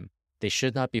gym, they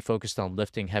should not be focused on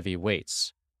lifting heavy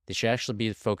weights. They should actually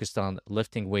be focused on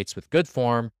lifting weights with good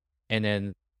form and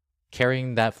then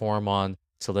carrying that form on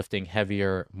to lifting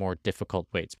heavier, more difficult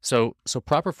weights. So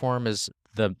proper form is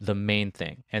the main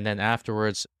thing. And then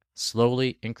afterwards,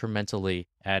 slowly, incrementally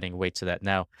adding weight to that.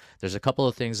 Now, there's a couple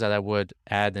of things that I would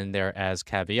add in there as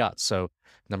caveats. So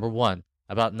number one,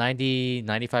 about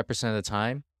 95% of the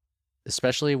time,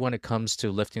 especially when it comes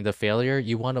to lifting to failure,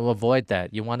 you want to avoid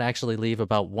that. You want to actually leave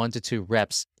about 1 to 2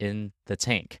 reps in the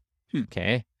tank.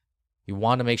 Okay? You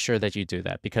want to make sure that you do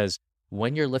that, because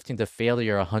when you're lifting to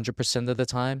failure 100% of the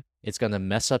time, it's going to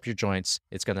mess up your joints.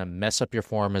 It's going to mess up your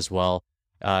form as well.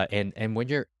 And when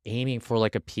you're aiming for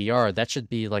like a PR, that should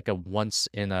be like not a once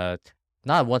in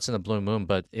a blue moon,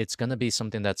 but it's going to be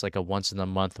something that's like a once in a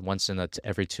month,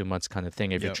 every 2 months kind of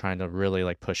thing if you're trying to really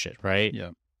like push it, right?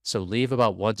 Yeah. So leave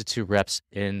about 1 to 2 reps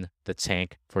in the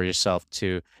tank for yourself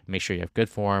to make sure you have good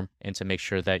form and to make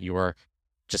sure that you are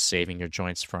just saving your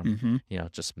joints from, Mm-hmm.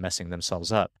 just messing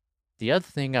themselves up. The other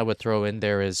thing I would throw in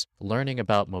there is learning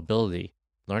about mobility,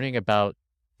 learning about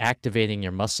activating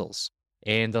your muscles.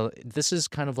 And this is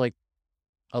kind of like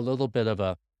a little bit of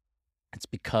a, it's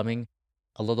becoming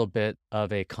a little bit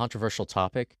of a controversial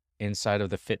topic inside of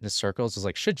the fitness circles. Is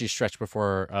like, should you stretch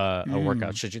before a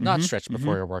workout? Mm. Should you not Mm-hmm. stretch Mm-hmm.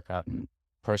 before your workout?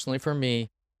 Personally, for me,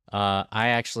 I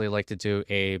actually like to do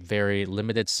a very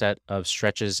limited set of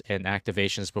stretches and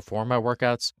activations before my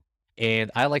workouts.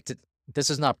 And I like to, this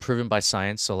is not proven by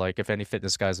science. So, like, if any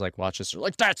fitness guys like watch this, they're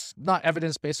like, that's not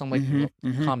evidence based. I'm like, Mm-hmm.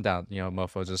 Mm-hmm. calm down,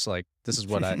 mofo. Just like, this is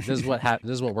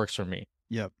what works for me.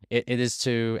 Yep. It is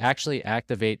to actually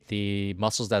activate the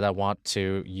muscles that I want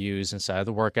to use inside of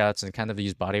the workouts and kind of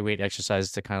use body weight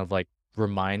exercises to kind of like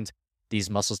remind these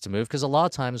muscles to move. Because a lot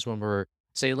of times when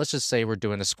let's just say we're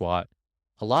doing a squat,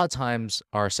 a lot of times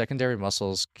our secondary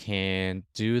muscles can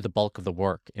do the bulk of the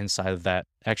work inside of that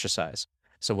exercise.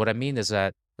 So what I mean is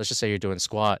that let's just say you're doing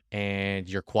squat and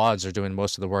your quads are doing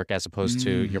most of the work as opposed to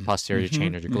your Mm. posterior Mm-hmm.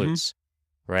 chain or your Mm-hmm. glutes.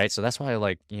 Right? So that's why I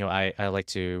like, I like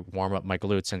to warm up my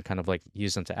glutes and kind of like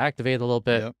use them to activate a little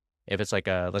bit. Yep. If it's like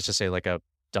let's just say like a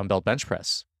dumbbell bench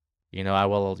press, I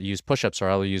will use push-ups or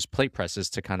I will use plate presses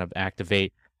to kind of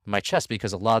activate my chest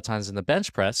because a lot of times in the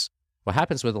bench press, what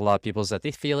happens with a lot of people is that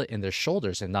they feel it in their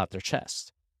shoulders and not their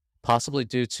chest. Possibly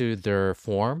due to their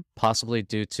form, possibly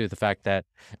due to the fact that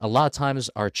a lot of times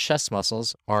our chest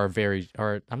muscles are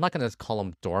I'm not going to call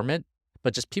them dormant,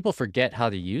 but just people forget how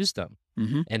to use them,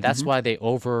 Mm-hmm. and that's Mm-hmm. why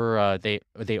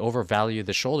they overvalue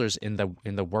the shoulders in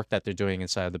the work that they're doing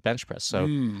inside of the bench press. So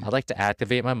Mm. I like to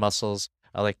activate my muscles.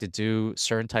 I like to do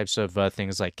certain types of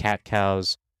things like cat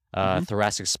cows, Mm-hmm.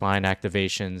 thoracic spine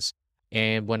activations.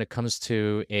 And when it comes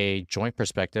to a joint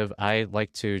perspective, I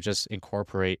like to just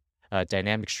incorporate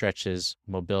dynamic stretches,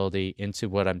 mobility into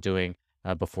what I'm doing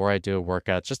before I do a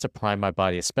workout, just to prime my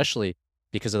body, especially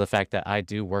because of the fact that I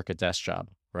do work a desk job,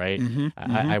 right? Mm-hmm.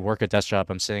 Mm-hmm. I work a desk job.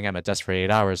 I'm sitting at my desk for 8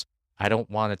 hours. I don't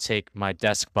want to take my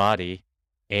desk body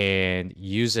and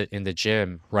use it in the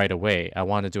gym right away. I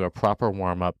want to do a proper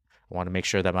warm up. I want to make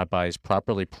sure that my body's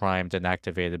properly primed and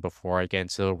activated before I get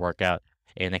into the workout.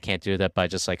 And I can't do that by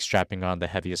just like strapping on the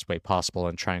heaviest weight possible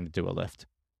and trying to do a lift.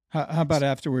 How about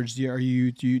afterwards? Do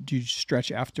you stretch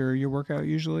after your workout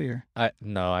usually, or?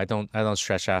 No, I don't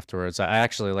stretch afterwards. I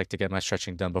actually like to get my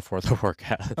stretching done before the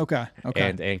workout Okay.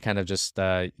 Okay. and kind of just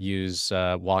use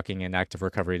walking and active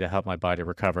recovery to help my body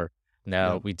recover.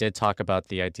 Now, Yep. we did talk about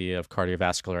the idea of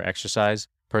cardiovascular exercise.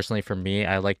 Personally, for me,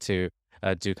 I like to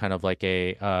do kind of like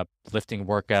a lifting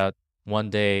workout one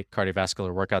day,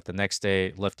 cardiovascular workout the next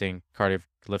day, lifting cardio,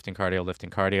 lifting cardio, lifting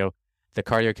cardio. The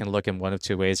cardio can look in one of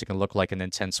two ways. It can look like an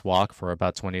intense walk for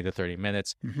about 20 to 30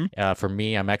 minutes. Mm-hmm. For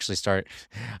me,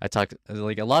 I talk,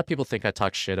 like a lot of people think I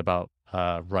talk shit about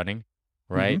running,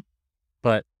 Mm-hmm. right?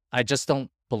 But I just don't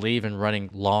believe in running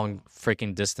long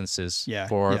freaking distances Yeah.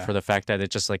 for Yeah. the fact that it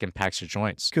just like impacts your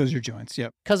joints Kills your joints.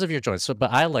 Yep. because of your joints. So,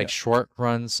 but I like Yep. short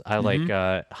runs. I like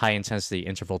Mm-hmm. high intensity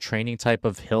interval training type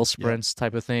of hill Yep. sprints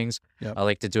type of things. Yep. I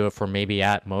like to do it for maybe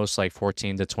at most like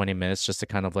 14 to 20 minutes just to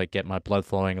kind of like get my blood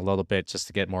flowing a little bit, just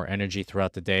to get more energy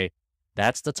throughout the day.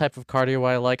 That's the type of cardio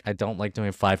I like. I don't like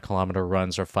doing 5 kilometer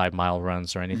runs or 5 mile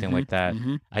runs or anything Mm-hmm. like that.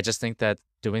 Mm-hmm. I just think that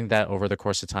doing that over the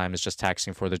course of time is just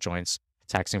taxing for the joints,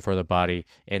 taxing for the body,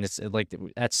 and it's like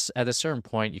that's at a certain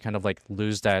point you kind of like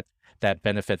lose that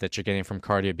benefit that you're getting from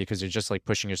cardio because you're just like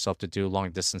pushing yourself to do long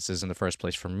distances in the first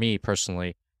place. For me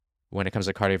personally, when it comes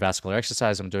to cardiovascular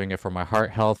exercise, I'm doing it for my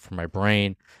heart health, for my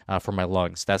brain, for my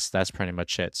lungs. That's pretty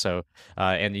much it. So,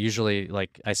 and usually,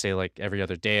 like I say, like every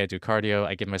other day I do cardio.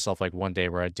 I give myself like one day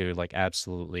where I do like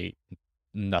absolutely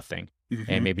nothing Mm-hmm.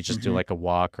 and maybe just do Mm-hmm. like a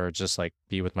walk or just like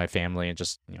be with my family and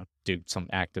just, do some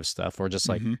active stuff or just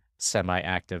like Mm-hmm.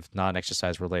 semi-active,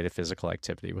 non-exercise related physical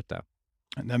activity with them.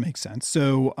 That makes sense.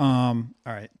 So, all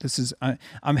right,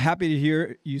 I'm happy to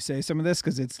hear you say some of this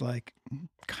because it's like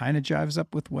kind of jives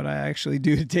up with what I actually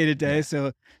do day to day.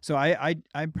 Yeah. So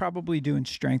I'm probably doing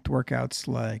strength workouts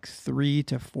like 3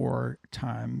 to 4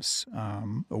 times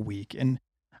a week, and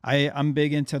I'm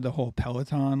big into the whole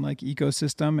Peloton like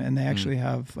ecosystem, and they Mm, actually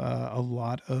have a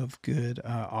lot of good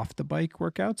off the bike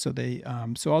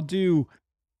workouts. So I'll do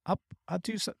I'll I'll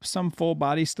do some full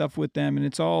body stuff with them, and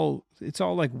it's all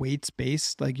like weights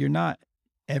based. Like you're not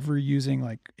ever using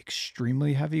like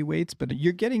extremely heavy weights, but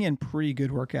you're getting in pretty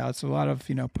good workouts. A lot of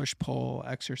push pull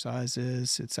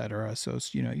exercises, etc. So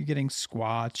you're getting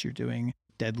squats, you're doing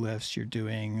deadlifts, you're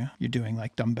doing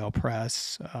like dumbbell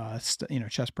press,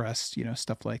 chest press,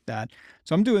 stuff like that.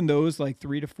 So I'm doing those like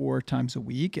 3 to 4 times a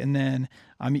week. And then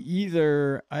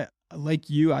I like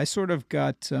you, I sort of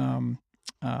got,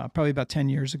 probably about 10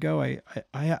 years ago, I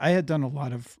had done a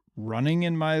lot of running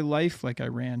in my life. Like I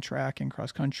ran track and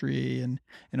cross country and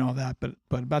all that. But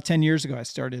about 10 years ago, I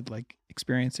started like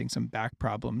experiencing some back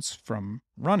problems from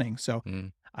running. So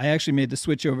Mm. I actually made the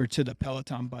switch over to the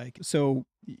Peloton bike. So,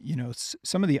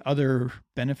 some of the other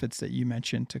benefits that you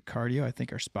mentioned to cardio, I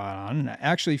think are spot on. And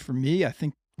actually for me, I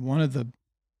think one of the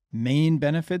main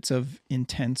benefits of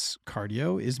intense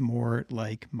cardio is more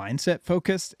like mindset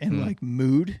focused and Mm. like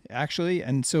mood actually.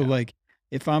 And so Yeah. like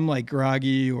if I'm like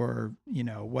groggy or,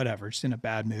 whatever, just in a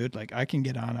bad mood, like I can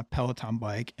get on a Peloton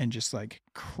bike and just like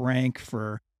crank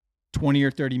for 20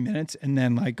 or 30 minutes and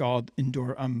then like all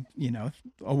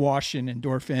awash in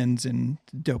endorphins and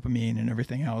dopamine and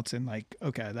everything else. And like,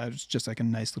 okay, that was just like a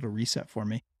nice little reset for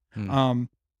me. Mm.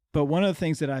 But one of the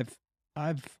things that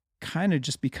I've kind of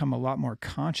just become a lot more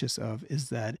conscious of is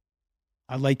that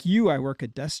like you, I work a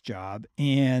desk job,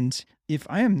 and if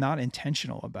I am not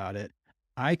intentional about it,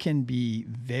 I can be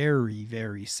very,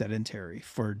 very sedentary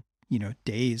for,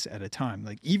 days at a time.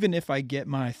 Like even if I get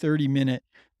my 30-minute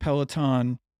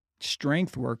Peloton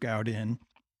strength workout in,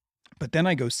 but then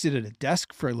I go sit at a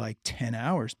desk for like 10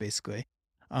 hours basically.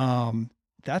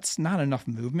 That's not enough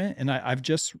movement. And I've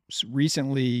just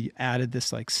recently added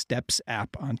this like steps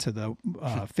app onto the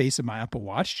face of my Apple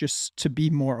Watch just to be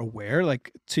more aware.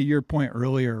 Like to your point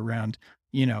earlier around,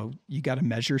 you got to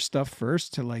measure stuff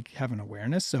first to like have an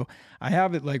awareness. So I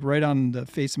have it like right on the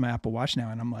face of my Apple Watch now.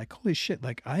 And I'm like, holy shit,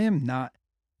 like I am not,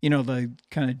 the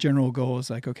kind of general goal is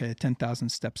like, okay, 10,000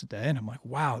 steps a day. And I'm like,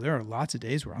 wow, there are lots of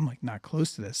days where I'm like not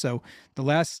close to this. So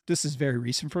this is very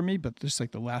recent for me, but just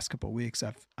like the last couple of weeks,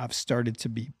 I've started to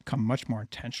become much more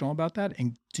intentional about that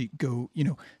and to go,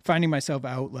 finding myself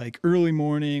out like early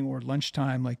morning or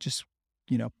lunchtime, like just,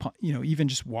 even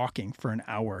just walking for an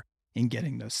hour and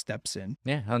getting those steps in.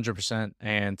 Yeah, 100%.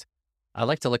 And I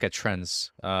like to look at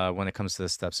trends when it comes to the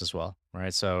steps as well,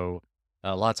 right? So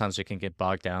a lot of times we can get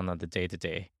bogged down on the day to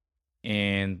day.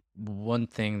 And one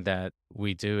thing that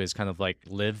we do is kind of like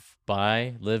live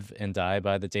and die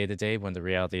by the day to day, when the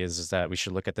reality is that we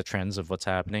should look at the trends of what's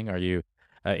happening. Are you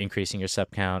increasing your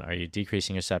step count? Are you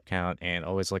decreasing your step count? And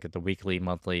always look at the weekly,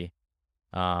 monthly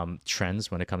trends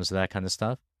when it comes to that kind of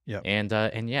stuff. Yeah. And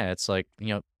yeah, it's like,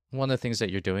 one of the things that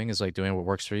you're doing is like doing what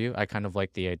works for you. I kind of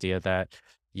like the idea that,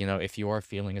 if you are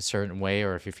feeling a certain way,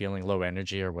 or if you're feeling low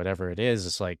energy or whatever it is,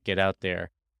 it's like get out there,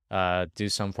 do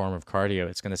some form of cardio.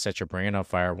 It's going to set your brain on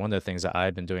fire. One of the things that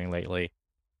I've been doing lately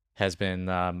has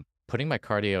been putting my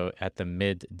cardio at the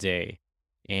midday.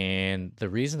 And the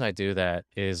reason I do that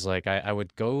is like I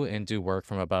would go and do work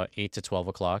from about 8 to 12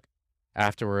 o'clock.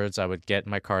 Afterwards, I would get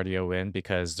my cardio in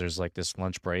because there's like this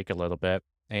lunch break a little bit.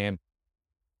 And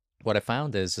what I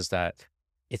found is that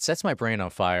it sets my brain on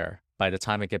fire by the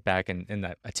time I get back and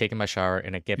I take in my shower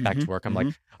and I get back to work. I'm like,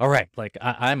 all right, like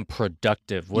I'm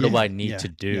productive. What do I need to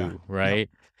do? Right.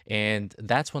 And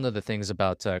that's one of the things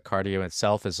about cardio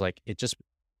itself is like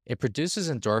it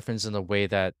produces endorphins in a way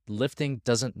that lifting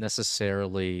doesn't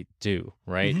necessarily do.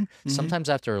 Right. Sometimes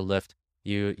after a lift,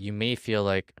 you may feel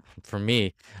like, for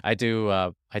me, I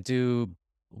do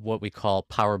what we call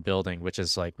power building, which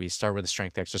is like we start with a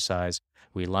strength exercise,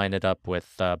 we line it up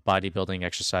with bodybuilding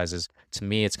exercises. To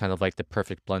me, it's kind of like the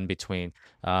perfect blend between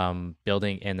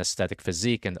building an aesthetic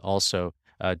physique and also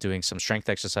doing some strength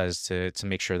exercises to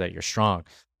make sure that you're strong.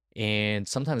 And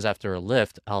sometimes after a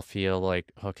lift, I'll feel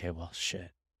like, okay, well,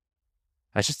 shit,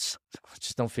 I just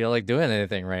don't feel like doing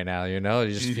anything right now. You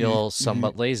just feel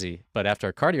somewhat lazy. But after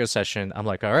a cardio session, I'm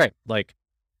like, all right, like,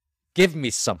 give me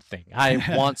something.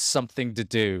 I want something to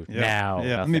do now.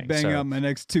 Yeah, let me bang out my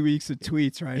next 2 weeks of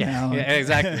tweets right now. Yeah,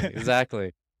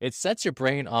 exactly. It sets your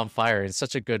brain on fire in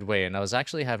such a good way. And I was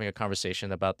actually having a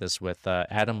conversation about this with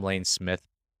Adam Lane Smith.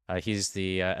 He's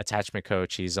the attachment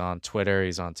coach. He's on Twitter.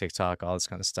 He's on TikTok, all this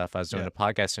kind of stuff. I was doing a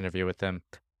podcast interview with him.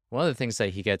 One of the things that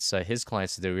he gets his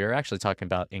clients to do, we were actually talking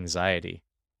about anxiety.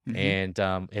 And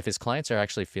if his clients are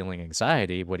actually feeling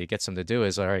anxiety, what he gets them to do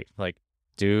is, all right, like,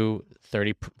 do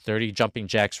 30 jumping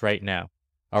jacks right now.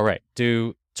 All right,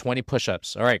 do 20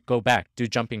 push-ups. All right, go back, do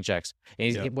jumping jacks.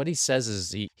 And what he says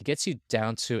is he gets you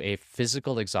down to a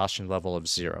physical exhaustion level of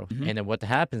 0. And then what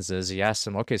happens is he asks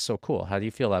them, okay, so cool, how do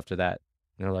you feel after that?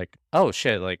 And they're like, oh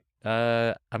shit, like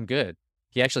I'm good.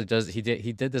 He actually does. He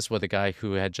did this with a guy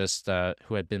who had just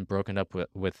who had been broken up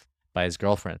with by his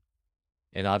girlfriend,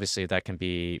 and obviously that can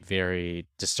be very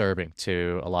disturbing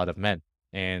to a lot of men.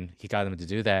 And he got him to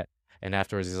do that. And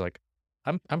afterwards, he's like,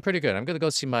 I'm pretty good. I'm gonna go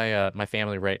see my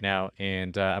family right now,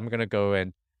 and I'm gonna go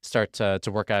and start to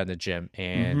work out in the gym,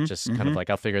 and Mm-hmm. just kind of Mm-hmm. like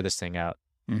I'll figure this thing out.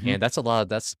 Mm-hmm. And that's a lot.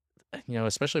 That's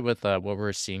especially with what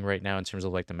we're seeing right now in terms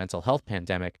of like the mental health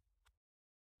pandemic,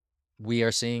 we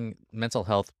are seeing mental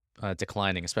health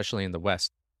declining, especially in the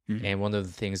West. Mm-hmm. And one of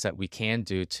the things that we can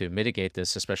do to mitigate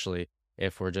this, especially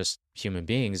if we're just human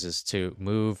beings, is to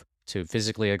move, to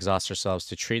physically exhaust ourselves,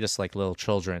 to treat us like little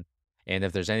children. And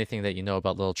if there's anything that you know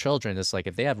about little children, it's like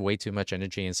if they have way too much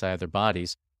energy inside of their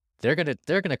bodies, they're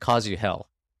gonna cause you hell.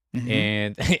 Mm-hmm.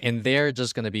 And and they're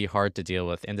just gonna be hard to deal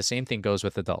with. And the same thing goes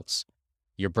with adults.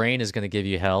 Your brain is gonna give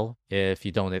you hell if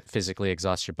you don't physically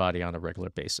exhaust your body on a regular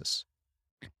basis.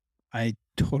 I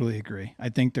totally agree. I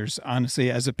think there's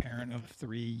honestly, as a parent of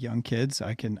three young kids,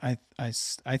 I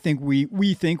think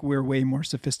we think we're way more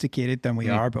sophisticated than we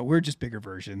Mm, are, but we're just bigger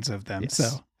versions of them. yes.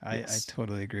 So I Yes.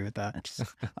 totally agree with that.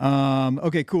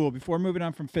 Okay, cool. Before moving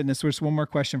on from fitness, there's one more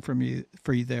question from you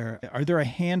for you there. Are there a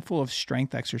handful of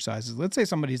strength exercises? Let's say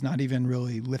somebody's not even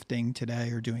really lifting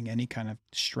today or doing any kind of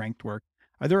strength work.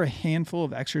 Are there a handful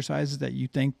of exercises that you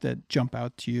think that jump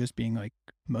out to you as being like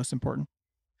most important?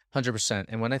 100%.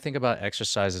 And when I think about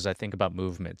exercises, I think about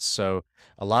movements. So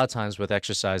a lot of times with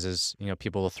exercises,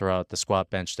 people will throw out the squat,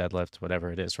 bench, deadlift,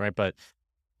 whatever it is, right? But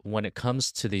when it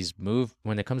comes to these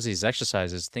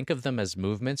exercises, think of them as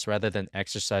movements rather than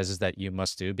exercises that you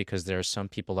must do, because there are some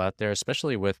people out there,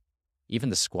 especially with even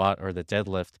the squat or the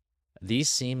deadlift. These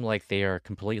seem like they are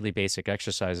completely basic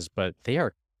exercises, but they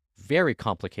are very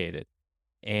complicated.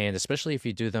 And especially if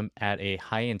you do them at a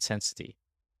high intensity,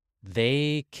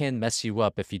 they can mess you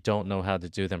up if you don't know how to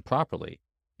do them properly.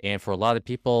 And for a lot of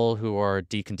people who are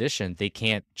deconditioned, they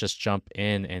can't just jump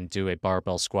in and do a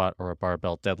barbell squat or a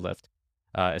barbell deadlift,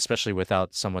 especially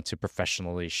without someone to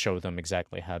professionally show them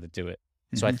exactly how to do it.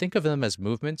 So I Mm-hmm. think of them as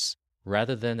movements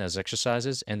rather than as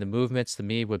exercises. And the movements to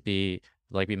me would be,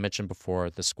 like we mentioned before,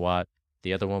 the squat.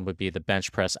 The other one would be the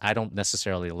bench press. I don't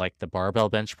necessarily like the barbell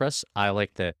bench press. I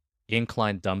like the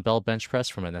incline dumbbell bench press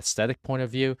from an aesthetic point of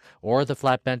view, or the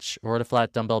flat bench or the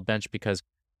flat dumbbell bench, because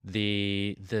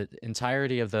the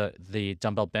entirety of the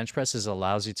dumbbell bench presses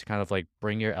allows you to kind of like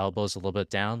bring your elbows a little bit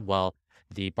down, while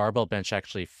the barbell bench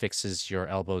actually fixes your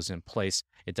elbows in place.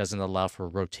 It doesn't allow for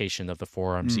rotation of the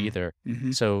forearms either.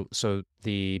 Mm-hmm. So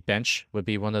the bench would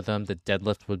be one of them, the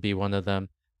deadlift would be one of them,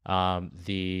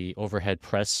 the overhead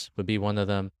press would be one of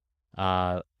them,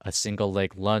 a single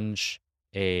leg lunge,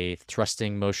 a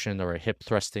thrusting motion or a hip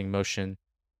thrusting motion,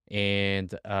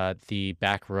 and the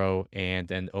back row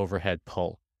and an overhead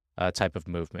pull type of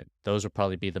movement. Those would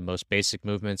probably be the most basic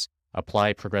movements.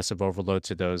 Apply progressive overload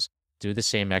to those. Do the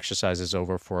same exercises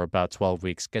over for about 12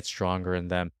 weeks. Get stronger in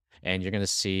them. And you're going to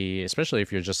see, especially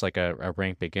if you're just like a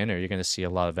rank beginner, you're going to see a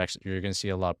lot of you're going to see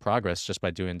a lot of progress just by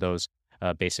doing those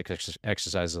basic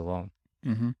exercises alone.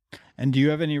 Mm-hmm. And do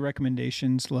you have any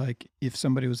recommendations? Like, if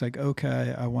somebody was like,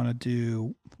 okay, I want to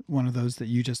do one of those that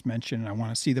you just mentioned, and I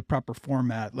want to see the proper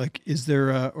format, like, is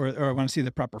there or I want to see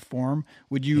the proper form,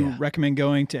 would you Yeah. recommend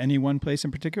going to any one place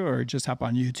in particular, or just hop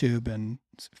on YouTube and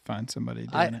find somebody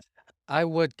I doing it? I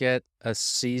would get a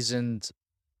seasoned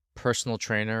personal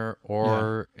trainer Yeah.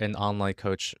 or an online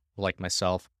coach like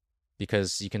myself,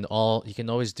 because you can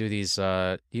always do these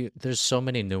there's so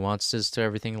many nuances to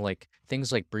everything, like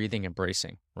things like breathing and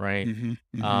bracing, right?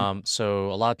 Mm-hmm. Mm-hmm.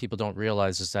 So a lot of people don't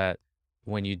realize is that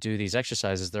when you do these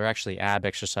exercises, they're actually ab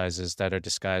exercises that are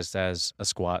disguised as a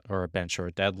squat or a bench or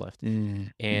a deadlift.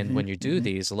 And Mm-hmm. when you do Mm-hmm.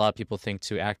 these, a lot of people think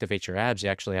to activate your abs, you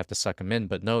actually have to suck them in,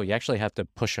 but no, you actually have to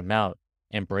push them out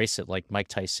and brace it like Mike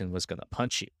Tyson was gonna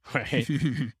punch you, right?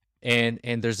 And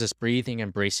there's this breathing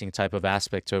and bracing type of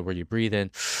aspect to it where you breathe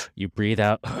in, you breathe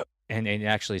out, and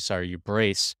actually, sorry, you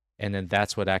brace, and then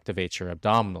that's what activates your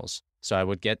abdominals. So I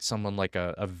would get someone like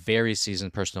a very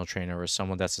seasoned personal trainer, or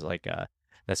someone that's like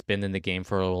that's been in the game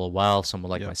for a little while,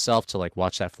 someone like Yep. myself, to like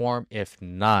watch that form. If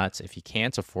not, if you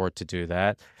can't afford to do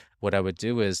that, what I would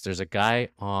do is there's a guy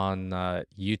on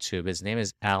YouTube. His name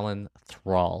is Alan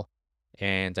Thrall,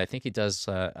 and I think he does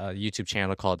a YouTube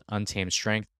channel called Untamed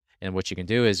Strength. And what you can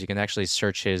do is you can actually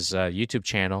search his YouTube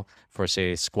channel for,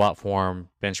 say, squat form,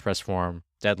 bench press form,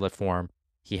 deadlift form.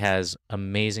 He has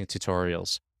amazing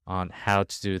tutorials on how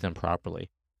to do them properly.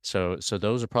 So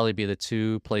those would probably be the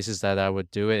two places that I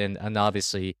would do it. And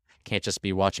obviously, can't just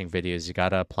be watching videos. You got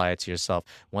to apply it to yourself.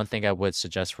 One thing I would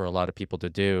suggest for a lot of people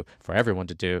to do, for everyone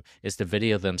to do, is to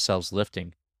video themselves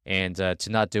lifting, and to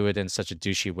not do it in such a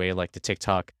douchey way like the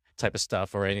TikTok type of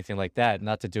stuff or anything like that.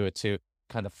 Not to do it too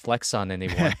kind of flex on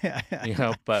anyone,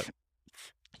 but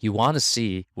you want to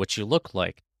see what you look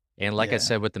like. And like I Yeah.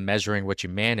 said, with the measuring what you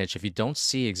manage, if you don't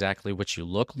see exactly what you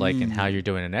look like and how you're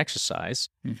doing an exercise,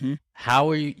 Mm-hmm. how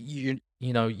are you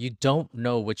don't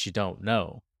know what you don't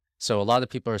know. So a lot of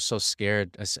people are so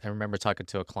scared. I remember talking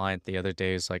to a client the other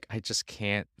day, who's like, I just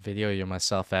can't video you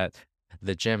myself at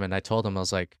the gym. And I told him, I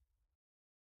was like,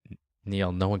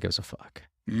 Neil, no one gives a fuck.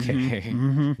 Mm-hmm. Okay.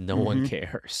 Mm-hmm. No one Mm-hmm.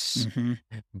 cares. Mm-hmm.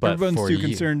 But Everyone's for too you,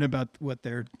 concerned about what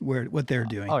they're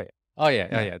doing. oh yeah. Oh yeah,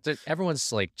 oh Yeah. yeah.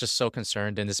 Everyone's like just so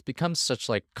concerned, and it's become such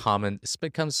like common. It's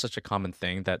become such a common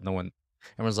thing that no one,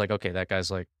 everyone's like, okay, that guy's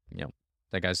like,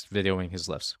 that guy's videoing his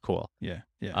lifts. Cool. Yeah.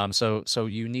 Yeah. So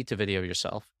you need to video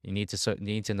yourself. You need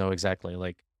to know exactly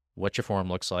like what your form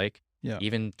looks like. Yeah.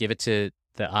 Even give it to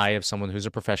the eye of someone who's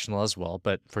a professional as well.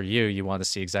 But for you, you want to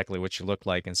see exactly what you look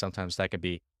like, and sometimes that could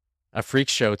be a freak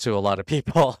show to a lot of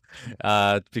people,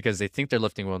 because they think they're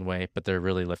lifting one way, but they're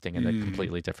really lifting in a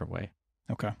completely different way.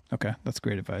 Okay. Okay. That's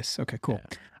great advice. Okay, cool.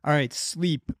 Yeah. All right.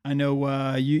 Sleep. I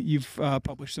know you've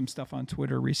published some stuff on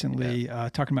Twitter recently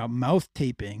talking about mouth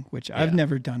taping, which I've Yeah.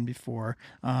 never done before.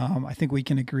 I think we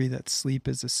can agree that sleep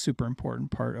is a super important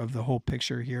part of the whole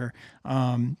picture here.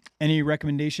 Any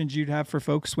recommendations you'd have for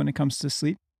folks when it comes to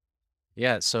sleep?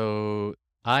 Yeah, so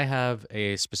I have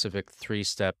a specific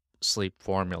 3-step sleep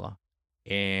formula,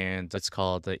 and it's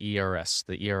called the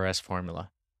ERS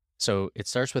formula. So it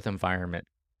starts with environment,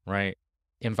 right?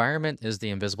 Environment is the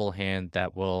invisible hand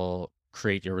that will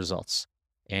create your results.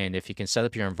 And if you can set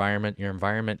up your environment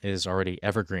is already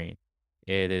evergreen.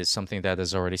 It is something that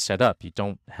is already set up. You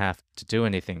don't have to do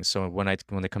anything. So when it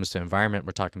comes to environment,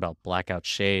 we're talking about blackout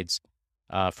shades.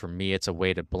 For me, it's a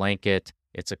weighted blanket.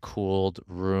 It's a cooled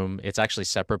room. It's actually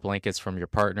separate blankets from your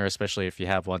partner, especially if you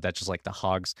have one that just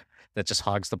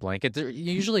hogs the blanket.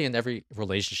 Usually in every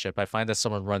relationship, I find that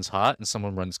someone runs hot and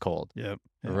someone runs cold, Yep.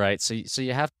 right? So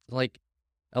you have like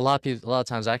a lot of people, a lot of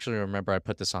times. I actually remember I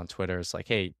put this on Twitter. It's like,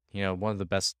 hey, one of the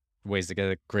best ways to get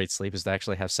a great sleep is to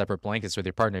actually have separate blankets with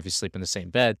your partner if you sleep in the same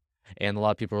bed. And a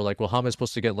lot of people were like, well, how am I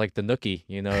supposed to get like the nookie?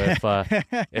 If I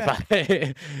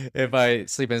if I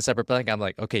sleep in a separate blanket, I'm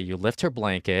like, okay, you lift her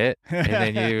blanket and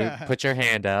then you put your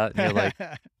hand out and you're like,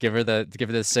 give her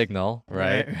the signal,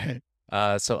 right?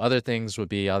 Right. So other things would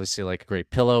be obviously like a great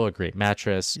pillow, a great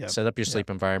mattress, Yep. set up your Yep. sleep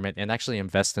environment, and actually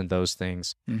invest in those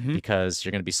things Mm-hmm. because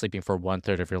you're going to be sleeping for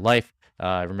 1/3 of your life.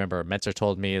 I remember a mentor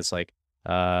told me it's like,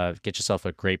 get yourself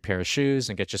a great pair of shoes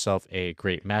and get yourself a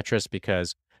great mattress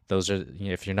because those are,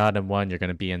 if you're not in one, you're going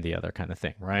to be in the other kind of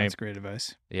thing, right? That's great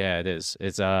advice. Yeah, it is.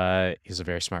 He's a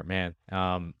very smart man.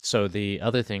 So the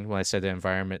other thing when I said the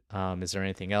environment, is there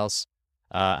anything else?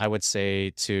 I would say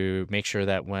to make sure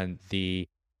that when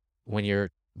you're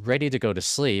ready to go to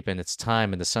sleep and it's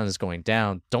time and the sun is going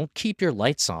down, don't keep your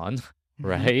lights on,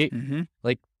 right? Mm-hmm.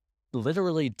 Like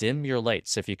literally dim your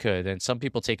lights if you could. And some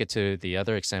people take it to the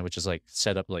other extent, which is like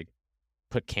set up like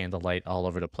put candlelight all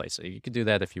over the place. So you can do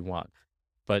that if you want.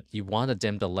 But you want to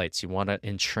dim the lights. You want to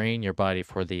entrain your body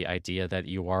for the idea that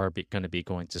you are going to be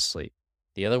going to sleep.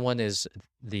 The other one is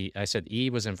I said E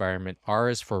was environment, R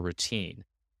is for routine.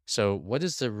 So what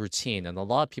is the routine? And a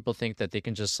lot of people think that they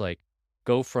can just like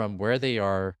go from where they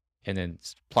are and then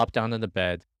plop down in the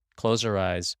bed, close their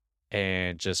eyes,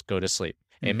 and just go to sleep.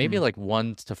 And maybe Mhm. like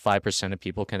 1 to 5% of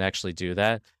people can actually do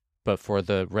that. But for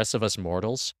the rest of us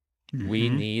mortals, we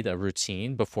Mhm. need a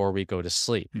routine before we go to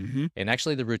sleep. Mhm. And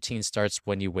actually, the routine starts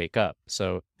when you wake up.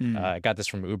 So Mm. I got this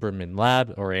from Uberman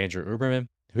Lab or Andrew Uberman.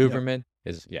 Huberman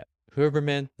is, yeah,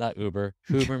 Huberman, not Uber,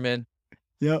 Huberman.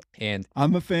 Yep. And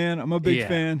I'm a fan. I'm a big Yeah,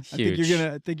 fan. huge.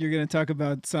 I think you're gonna talk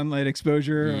about sunlight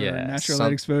exposure or Yeah, natural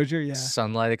light exposure. Yeah.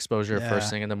 sunlight exposure first Yeah.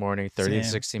 thing in the morning, 30 to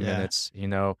Same. 60 Yeah. minutes,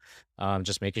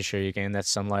 just making sure you're getting that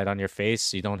sunlight on your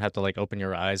face. You don't have to like open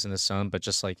your eyes in the sun, but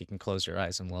just like you can close your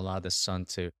eyes and allow the sun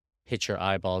to hit your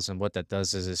eyeballs. And what that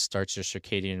does is it starts your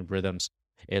circadian rhythms.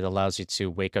 It allows you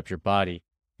to wake up your body.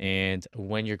 And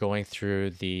when you're going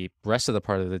through the rest of the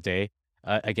part of the day,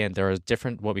 again, there are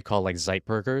different what we call like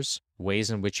Zeitbergers,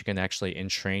 ways in which you can actually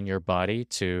entrain your body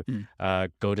to Mm.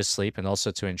 go to sleep and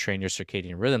also to entrain your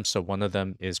circadian rhythm. So one of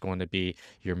them is going to be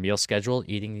your meal schedule,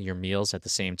 eating your meals at the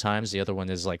same times. The other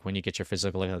one is like when you get your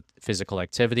physical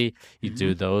activity, you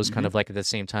do Mhm. those kind Mhm. of like at the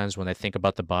same times. When I think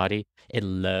about the body, it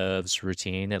loves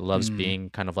routine. It loves Mm. being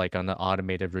kind of like on the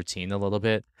automated routine a little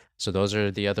bit. So those are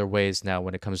the other ways. Now,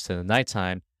 when it comes to the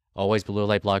nighttime, always blue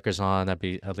light blockers on. That'd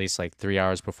be at least like 3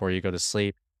 hours before you go to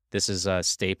sleep. This is a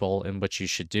staple in what you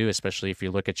should do, especially if you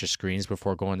look at your screens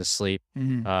before going to sleep.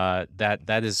 Mhm.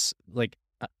 That is like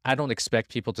I don't expect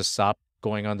people to stop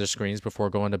going on their screens before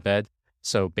going to bed,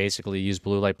 So basically, use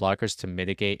blue light blockers to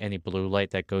mitigate any blue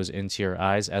light that goes into your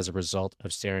eyes as a result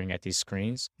of staring at these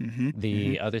screens. Mm-hmm. Mm-hmm.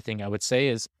 The other thing I would say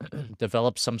is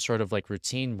develop some sort of like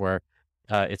routine where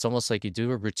it's almost like you do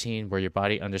a routine where your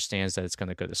body understands that it's going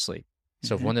to go to sleep.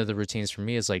 So Mm-hmm. one of the routines for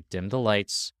me is like dim the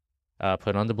lights,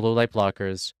 put on the blue light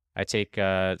blockers. I take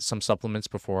some supplements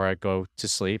before I go to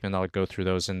sleep, and I'll go through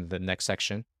those in the next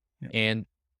section. Yep.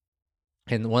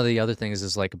 And one of the other things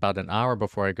is like about an hour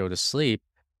before I go to sleep,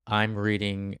 I'm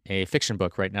reading a fiction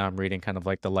book right now. I'm reading kind of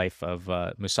like the life of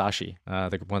Musashi,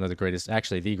 one of the greatest,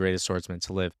 actually the greatest swordsman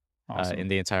to live Awesome. in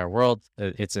the entire world.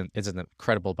 It's an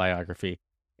incredible biography,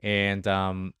 and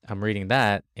I'm reading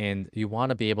that. And you want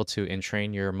to be able to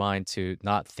entrain your mind to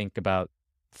not think about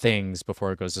things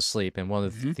before it goes to sleep. And one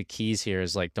of Mm-hmm. the keys here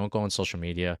is like don't go on social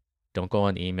media, don't go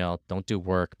on email, don't do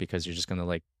work because you're just gonna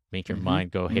like make your Mm-hmm.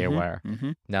 mind go Mm-hmm. haywire.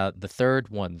 Mm-hmm. Now, the third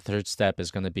step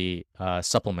is going to be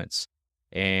supplements.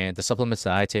 And the supplements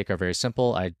that I take are very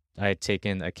simple. I take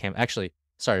in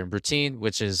routine,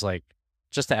 which is like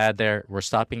just to add there, we're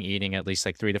stopping eating at least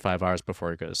like 3 to 5 hours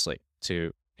before you go to sleep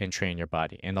to entrain your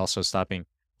body, and also stopping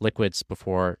liquids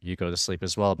before you go to sleep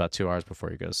as well, about 2 hours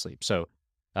before you go to sleep. So,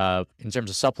 in terms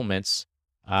of supplements,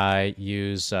 I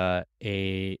use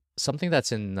a something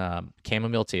that's in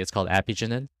chamomile tea. It's called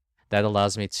Apigenin. That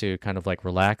allows me to kind of like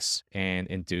relax and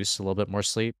induce a little bit more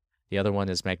sleep. The other one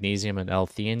is magnesium and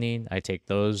L-theanine. I take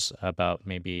those about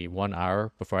maybe 1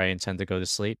 hour before I intend to go to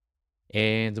sleep.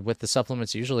 And with the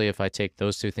supplements, usually if I take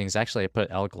those two things, actually I put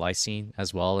L-glycine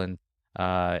as well and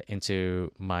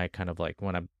into my kind of like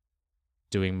when I'm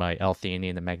doing my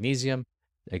L-theanine and magnesium.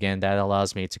 Again, that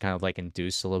allows me to kind of like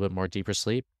induce a little bit more deeper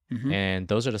sleep. Mm-hmm. And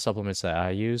those are the supplements that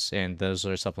I use, and those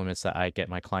are supplements that I get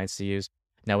my clients to use.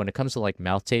 Now, when it comes to like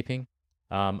mouth taping,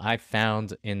 I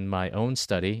found in my own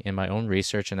study, in my own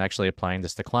research, and actually applying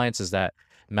this to clients, is that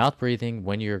mouth breathing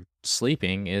when you're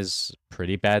sleeping is a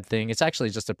pretty bad thing. It's actually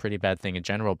just a pretty bad thing in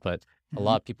general, but a Mm-hmm.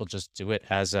 lot of people just do it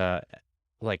as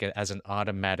as an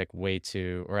automatic way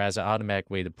to, or as an automatic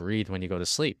way to breathe when you go to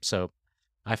sleep. So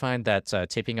I find that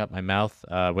taping up my mouth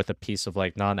with a piece of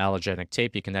like non-allergenic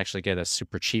tape, you can actually get a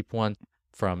super cheap one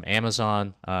from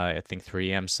Amazon. I think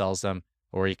 3M sells them,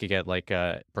 or you could get like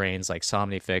brands like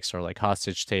Somnifix or like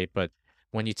Hostage tape. But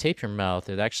when you tape your mouth,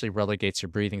 it actually relegates your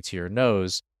breathing to your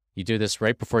nose. You do this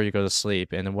right before you go to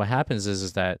sleep, and then what happens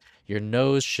is that your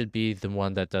nose should be the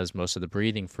one that does most of the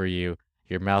breathing for you.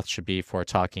 Your mouth should be for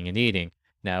talking and eating.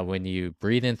 Now, when you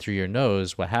breathe in through your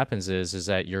nose, what happens is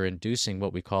that you're inducing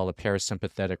what we call a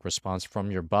parasympathetic response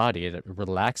from your body. It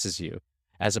relaxes you,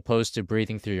 as opposed to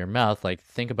breathing through your mouth. Like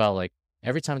think about like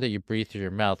every time that you breathe through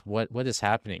your mouth, what is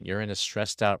happening? You're in a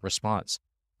stressed out response.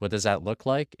 What does that look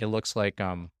like? It looks like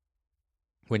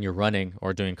when you're running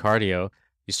or doing cardio,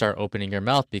 you start opening your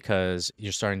mouth because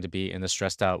you're starting to be in a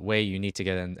stressed out way. You need to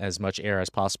get in as much air as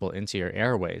possible into your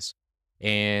airways.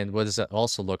 And what does that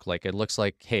also look like? It looks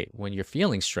like, hey, when you're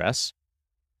feeling stress,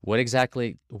 how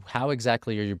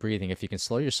exactly are you breathing? If you can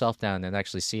slow yourself down and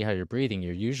actually see how you're breathing,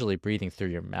 you're usually breathing through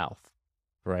your mouth,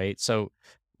 right? So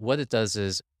what it does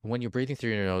is when you're breathing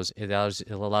through your nose, it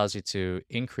allows you to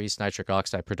increase nitric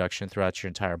oxide production throughout your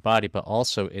entire body, but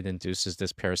also it induces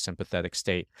this parasympathetic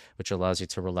state, which allows you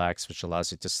to relax, which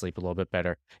allows you to sleep a little bit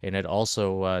better, and it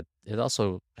also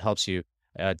helps you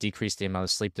decrease the amount of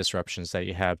sleep disruptions that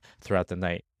you have throughout the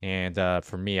night. And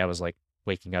for me, I was like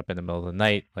waking up in the middle of the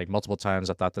night like multiple times.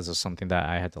 I thought this was something that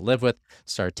I had to live with.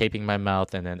 Started taping my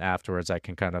mouth, and then afterwards I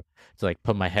can kind of like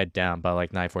put my head down by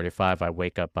like 9:45. I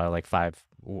wake up by like 5,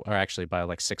 or actually by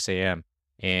like 6 a.m.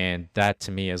 And that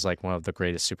to me is like one of the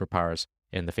greatest superpowers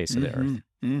in the face of the Mm-hmm. earth.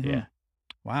 Mm-hmm. Yeah.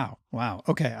 Wow. Wow.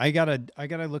 Okay. I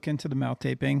gotta look into the mouth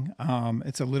taping.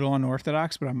 It's a little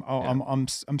unorthodox, but Yeah.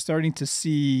 I'm starting to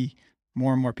see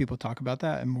more and more people talk about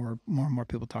that, and more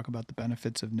people talk about the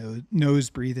benefits of nose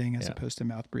breathing as Yeah. opposed to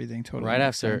mouth breathing. Totally Right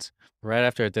makes after sense. right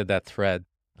after I did that thread,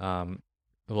 um,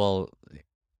 well,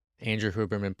 Andrew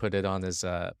Huberman put that on his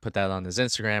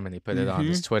Instagram, and he put it on Mm-hmm.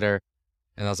 his Twitter,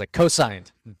 and I was like,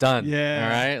 co-signed, done. All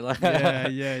Yeah. right. Yeah.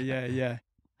 Yeah. Yeah. Yeah.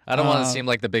 I don't want to Uh, seem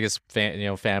like the biggest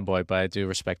fanboy, but I do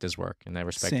respect his work, and I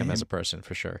respect him as a Same. person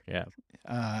for sure. Yeah.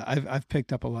 I've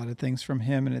picked up a lot of things from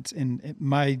him, and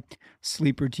my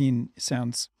sleep routine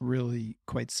sounds really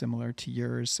quite similar to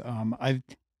yours.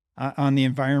 On the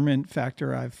environment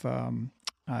factor,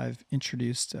 I've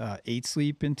introduced 8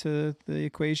 sleep into the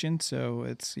equation, so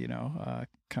it's kind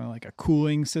of like a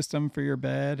cooling system for your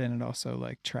bed, and it also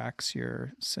like tracks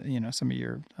your some of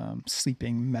your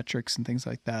sleeping metrics and things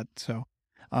like that. So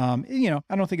I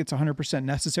don't think it's 100%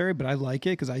 necessary, but I like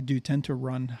it because I do tend to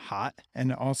run hot,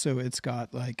 and also it's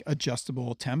got like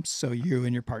adjustable temps, so you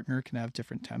and your partner can have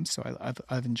different temps. So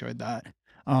I've enjoyed that.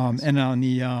 Nice. And on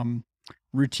the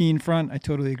routine front, I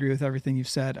totally agree with everything you've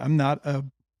said. I'm not a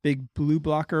big blue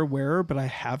blocker wearer, but I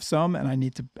have some, and I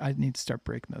need to start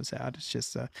breaking those out.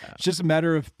 Yeah. It's just a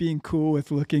matter of being cool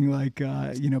with looking like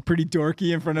pretty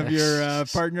dorky in front of your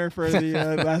partner for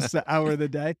the last hour of the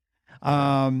day.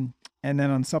 Yeah. And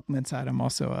then on the supplement side, I'm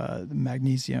also a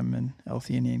magnesium and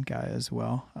L-theanine guy as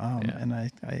well. Yeah. And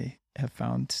I have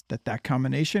found that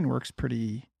combination works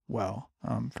pretty well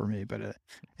for me. But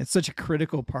it's such a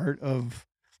critical part of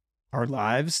our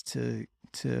lives to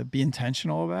be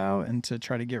intentional about and to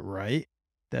try to get right,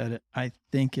 that I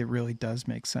think it really does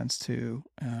make sense to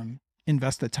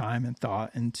invest the time and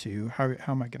thought into how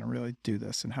am I going to really do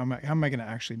this, and how am I going to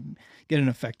actually get an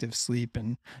effective sleep.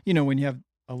 And when you have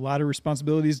a lot of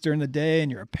responsibilities during the day and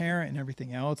you're a parent and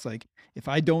everything else, like if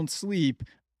I don't sleep,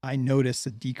 I notice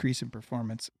a decrease in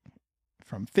performance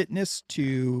from fitness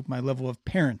to my level of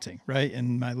parenting, right?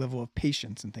 And my level of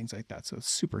patience and things like that. So it's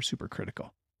super, super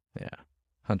critical. Yeah.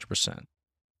 100%.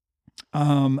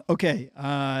 Okay.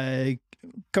 A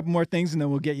couple more things and then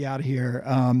we'll get you out of here.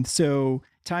 So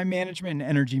time management and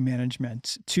energy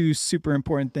management, two super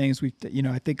important things.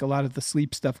 I think a lot of the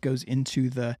sleep stuff goes into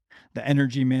the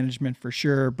energy management for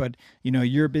sure, but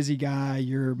you're a busy guy,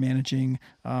 you're managing,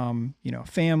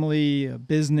 family, a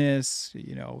business,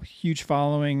 huge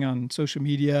following on social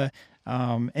media.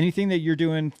 Anything that you're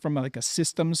doing from like a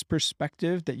systems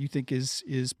perspective that you think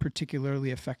is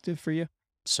particularly effective for you?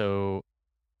 So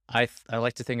I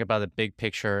like to think about the big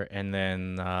picture, and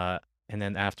then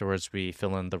afterwards we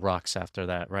fill in the rocks after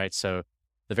that, right? So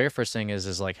the very first thing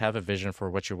is like have a vision for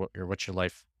what you want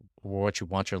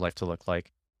your life to look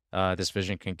like. This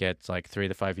vision can get like 3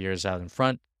 to 5 years out in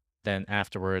front. Then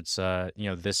afterwards,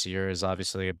 this year is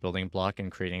obviously a building block in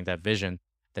creating that vision.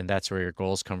 Then that's where your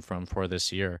goals come from for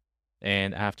this year.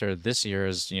 And after this year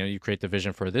is, you create the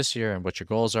vision for this year and what your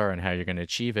goals are and how you're going to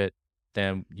achieve it.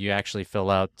 Then you actually fill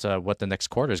out what the next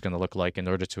quarter is going to look like in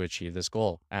order to achieve this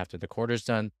goal. After the quarter's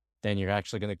done, then you're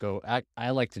actually going to go. I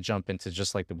like to jump into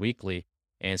just like the weekly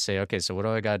and say, okay, so what do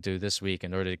I got to do this week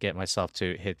in order to get myself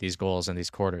to hit these goals and these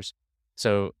quarters?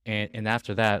 So, and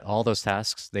after that, all those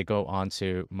tasks, they go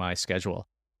onto my schedule.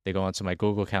 They go onto my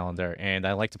Google Calendar, and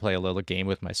I like to play a little game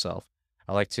with myself.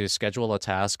 I like to schedule a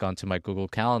task onto my Google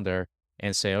Calendar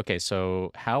and say, okay,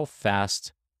 so how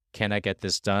fast can I get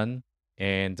this done?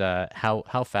 And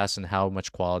how fast and how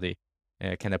much quality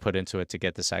can I put into it to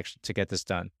get this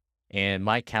done? And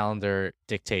my calendar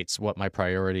dictates what my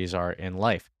priorities are in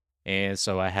life. And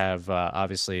so I have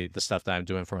obviously the stuff that I'm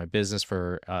doing for my business,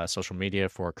 for social media,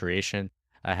 for creation.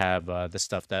 I have the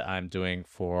stuff that I'm doing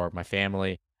for my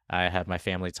family. I have my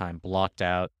family time blocked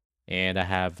out, and I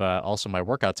have also my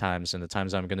workout times and the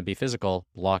times I'm going to be physical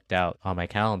blocked out on my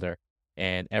calendar.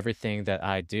 And everything that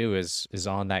I do is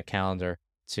on that calendar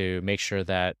to make sure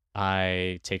that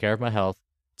I take care of my health,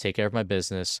 take care of my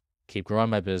business, keep growing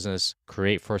my business,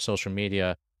 create for social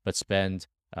media, but spend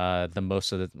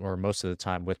most of the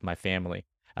time with my family.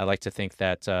 I like to think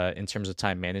that in terms of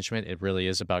time management, it really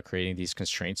is about creating these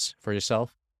constraints for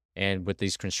yourself. And with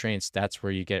these constraints, that's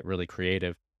where you get really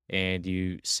creative. And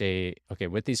you say, okay,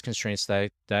 with these constraints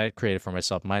that I created for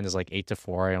myself, mine is like 8 to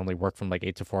 4. I only work from like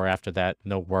 8 to 4. After that,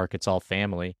 no work. It's all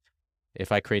family.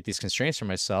 If I create these constraints for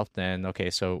myself, then okay,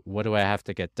 so what do I have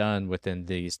to get done within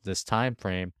this time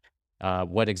frame?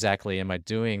 What exactly am I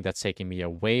doing that's taking me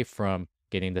away from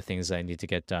getting the things that I need to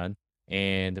get done?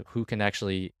 And who can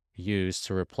actually use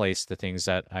to replace the things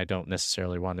that I don't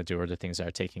necessarily want to do or the things that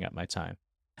are taking up my time?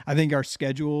 I think our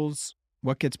schedules,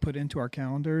 what gets put into our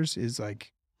calendars is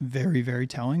like very, very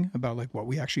telling about like what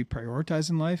we actually prioritize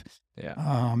in life.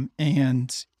 Yeah.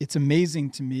 And it's amazing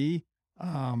to me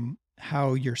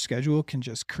how your schedule can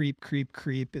just creep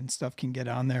and stuff can get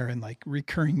on there, and like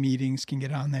recurring meetings can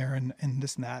get on there and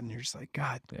this and that. And you're just like,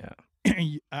 God,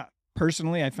 Yeah.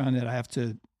 personally, I found that I have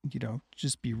to,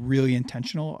 just be really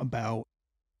intentional about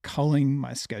culling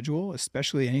my schedule,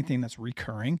 especially anything that's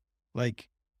recurring. Like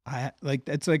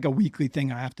it's like a weekly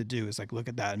thing I have to do is like look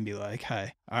at that and be like,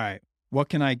 hey, all right, what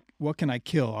can I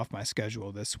kill off my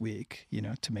schedule this week,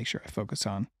 to make sure I focus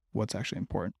on what's actually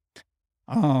important.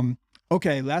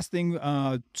 Okay, last thing,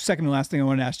 second to last thing I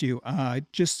want to ask you,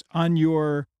 just um,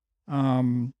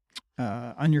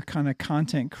 on your kind of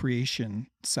content creation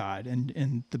side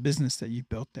and the business that you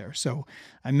built there. So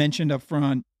I mentioned up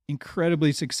front,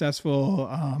 incredibly successful.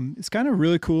 It's kind of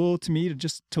really cool to me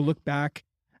to look back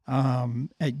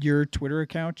at your Twitter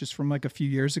account just from like a few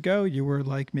years ago, you were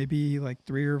like maybe like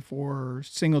 3 or 4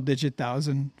 single digit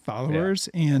thousand Yeah. followers.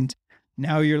 And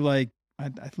now you're like, I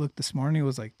looked this morning, it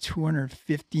was like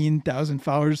 215,000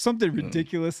 followers, something Mm.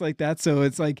 ridiculous like that. So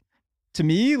it's like, to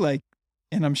me, like,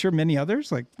 and I'm sure many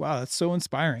others, like, wow, that's so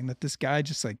inspiring that this guy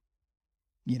just like,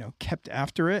 kept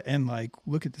after it and like,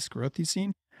 look at this growth he's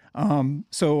seen.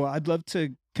 So I'd love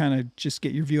to kind of just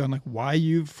get your view on like why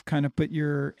you've kind of put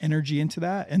your energy into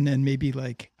that and then maybe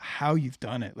like how you've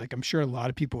done it. Like I'm sure a lot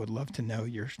of people would love to know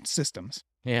your systems.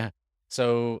 Yeah.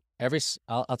 So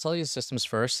I'll tell you systems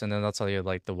first, and then I'll tell you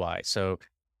like the why. So,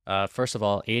 first of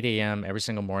all, 8 a.m. every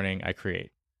single morning I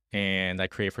create, and I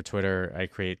create for Twitter, I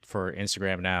create for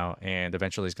Instagram now, and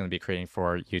eventually it's going to be creating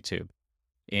for YouTube.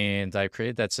 And I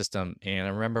created that system, and I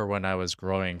remember when I was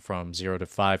growing from 0 to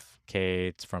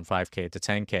 5K, from 5K to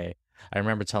 10K, I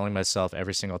remember telling myself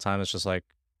every single time, it's just like,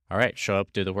 all right, show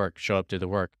up, do the work, show up, do the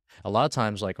work. A lot of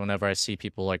times, like whenever I see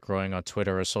people like growing on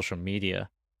Twitter or social media,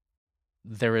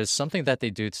 there is something that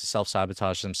they do to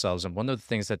self-sabotage themselves, and one of the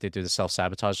things that they do to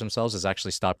self-sabotage themselves is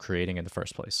actually stop creating in the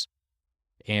first place.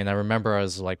 And I remember I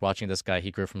was like watching this guy,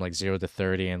 he grew from like 0 to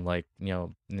 30 in like, in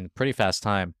a pretty fast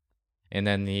time. And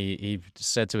then he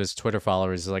said to his Twitter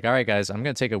followers, he's like, all right, guys, I'm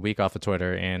going to take a week off of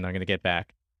Twitter and I'm going to get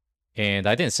back. And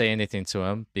I didn't say anything to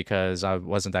him because I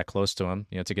wasn't that close to him,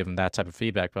 to give him that type of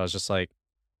feedback. But I was just like,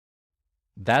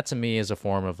 that to me is a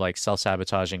form of like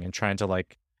self-sabotaging and trying to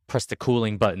like press the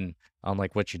cooling button on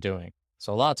like what you're doing.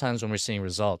 So a lot of times when we're seeing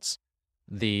results,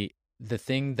 the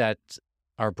thing that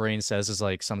our brain says is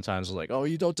like sometimes like, oh,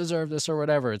 you don't deserve this or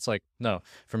whatever. It's like, no,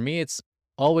 for me, it's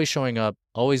always showing up,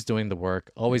 always doing the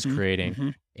work, always Mm-hmm, creating. mm-hmm,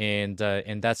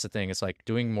 And that's the thing. It's like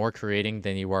doing more creating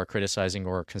than you are criticizing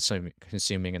or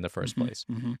consuming in the first mm-hmm, place.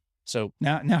 mm-hmm. So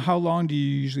Now, how long do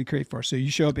you usually create for? So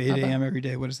you show up 8 about a.m. every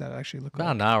day. What does that actually look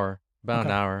About an like? hour. About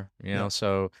an Okay. hour, Yep.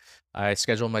 so I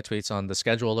schedule my tweets on the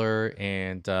scheduler,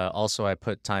 and also I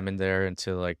put time in there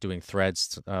into like doing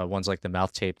threads, ones like the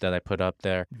mouth tape that I put up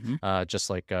there, Mm-hmm.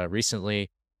 just like recently.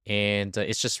 And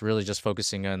it's just really just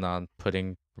focusing in on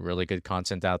putting really good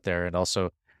content out there, and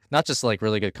also not just like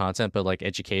really good content, but like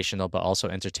educational, but also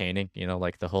entertaining,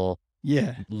 like the whole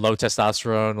Yeah. low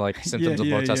testosterone, like Yeah. symptoms of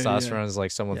Yeah. low Yeah. Yeah. testosterone is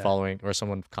like someone Yeah. following or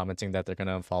someone commenting that they're going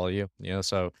to unfollow you,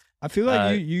 so I feel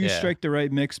like you yeah. strike the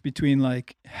right mix between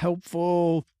like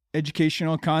helpful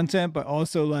educational content, but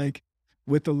also like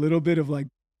with a little bit of like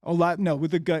a lot no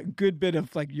with a good bit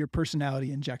of like your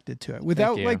personality injected to it Thank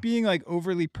without like you. being like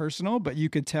overly personal, but you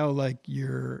could tell like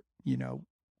your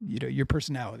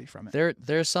personality from it.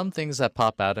 There's some things that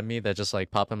pop out of me that just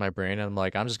like pop in my brain, and I'm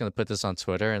like, I'm just gonna put this on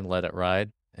Twitter and let it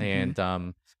ride. Mm-hmm.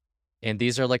 And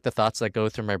these are like the thoughts that go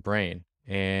through my brain.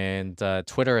 And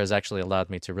Twitter has actually allowed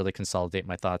me to really consolidate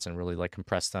my thoughts and really like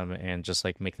compress them and just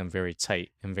like make them very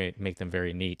tight and make them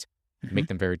very neat, Mm-hmm. make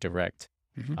them very direct.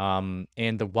 Mm-hmm.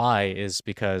 And the why is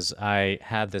because I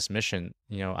have this mission.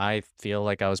 I feel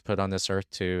like I was put on this earth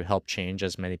to help change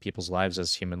as many people's lives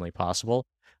as humanly possible.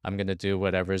 I'm going to do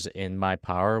whatever's in my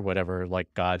power, whatever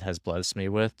like God has blessed me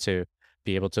with to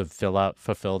be able to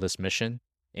fulfill this mission.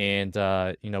 And,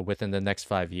 within the next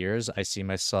 5 years, I see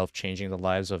myself changing the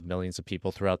lives of millions of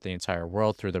people throughout the entire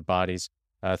world through their bodies,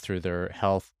 through their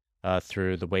health,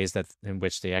 through the ways that in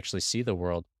which they actually see the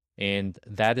world. And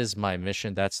that is my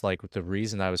mission. That's like the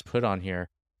reason I was put on here.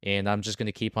 And I'm just going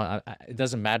to keep on. It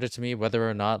doesn't matter to me whether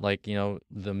or not, like,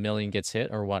 the million gets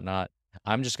hit or whatnot.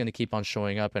 I'm just going to keep on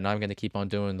showing up, and I'm going to keep on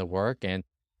doing the work. And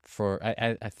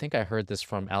I think I heard this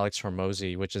from Alex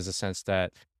Hormozy, which is the sense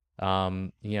that,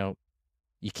 um, you know,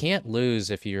 you can't lose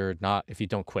if you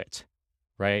don't quit,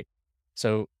 right?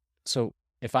 So so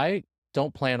if I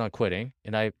don't plan on quitting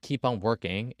and I keep on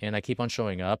working and I keep on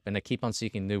showing up and I keep on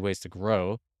seeking new ways to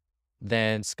grow,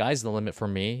 then sky's the limit for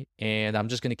me, and I'm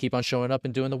just going to keep on showing up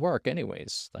and doing the work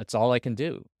anyways. That's all I can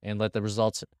do, and let the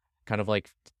results kind of like,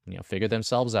 figure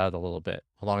themselves out a little bit.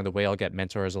 Along the way I'll get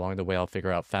mentors, along the way I'll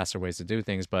figure out faster ways to do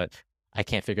things, but I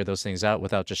can't figure those things out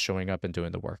without just showing up and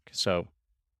doing the work. So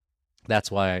that's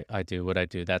why I do what I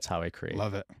do. That's how I create.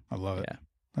 Love it. I love it. Yeah.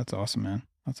 That's awesome, man.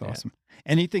 That's Yeah. awesome.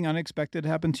 Anything unexpected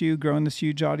happen to you growing this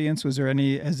huge audience? Was there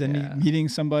any Yeah. meeting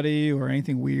somebody or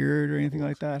anything weird or anything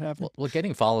like that happen? Well,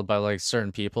 getting followed by like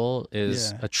certain people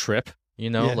is Yeah. a trip,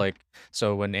 Yeah. like,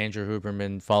 so when Andrew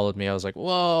Huberman followed me, I was like,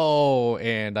 whoa.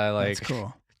 And I That's like,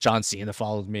 cool. John Cena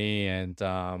followed me. And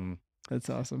That's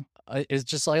awesome. it's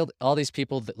just like all these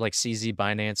people that, like CZ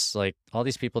Binance, like all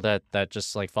these people that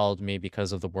just like followed me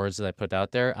because of the words that I put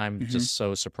out there. I'm Hmm. just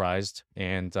so surprised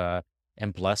and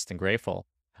blessed and grateful.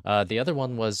 The other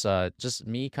one was just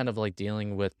me kind of like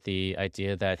dealing with the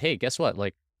idea that, hey, guess what?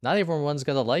 Like not everyone's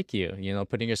gonna like you,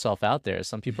 putting yourself out there.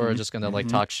 Some people are Hmm. just gonna like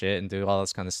Hmm. talk shit and do all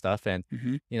this kind of stuff. And,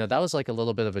 Hmm. that was like a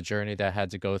little bit of a journey that I had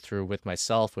to go through with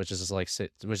myself, which is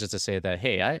to say that,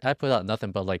 hey, I put out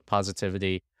nothing but like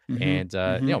positivity Hmm. and,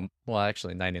 Hmm. well,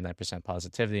 actually 99%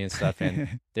 positivity and stuff.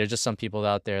 And there's just some people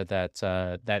out there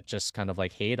that just kind of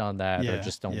like hate on that or Yeah.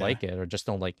 just don't Yeah. like it or just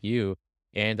don't like you.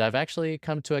 And I've actually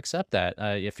come to accept that.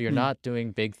 If you're not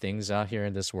doing big things out here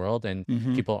in this world and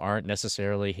Mm-hmm. people aren't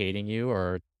necessarily hating you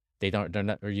or they're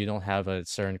not, or you don't have a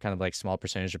certain kind of like small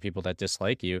percentage of people that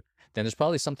dislike you, then there's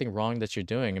probably something wrong that you're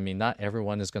doing. I mean, not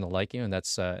everyone is going to like you. And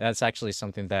that's actually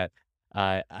something that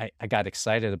I got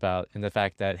excited about in the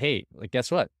fact that, hey, like,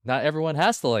 guess what? Not everyone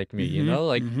has to like me, Hmm.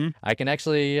 like Hmm. I can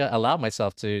actually allow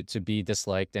myself to be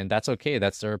disliked and that's okay.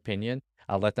 That's their opinion.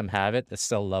 I'll let them have it. I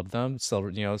still love them. Still,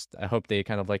 I hope they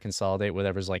kind of like consolidate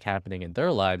whatever's like happening in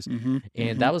their lives. Hmm.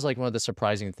 And Hmm. that was like one of the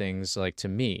surprising things like to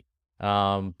me.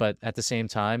 But at the same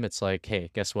time, it's like, hey,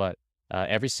 guess what?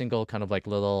 Every single kind of like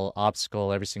little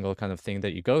obstacle, every single kind of thing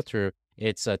that you go through,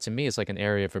 it's to me, it's like an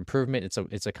area of improvement.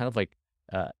 It's a kind of like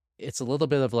uh, it's a little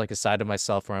bit of like a side of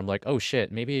myself where I'm like, oh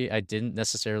shit, maybe I didn't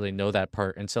necessarily know that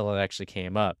part until it actually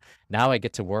came up. Now I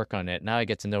get to work on it. Now I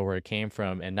get to know where it came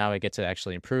from, and now I get to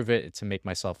actually improve it to make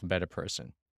myself a better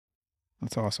person.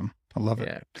 That's awesome. I love it.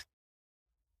 Yeah.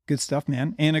 Good stuff,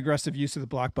 man. And aggressive use of the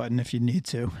block button if you need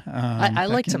to. I That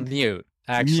like to can mute, mute.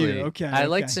 actually. Okay. I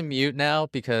like Okay. to mute now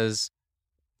because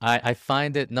I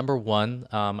find it number one,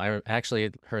 I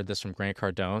actually heard this from Grant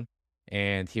Cardone,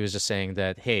 and he was just saying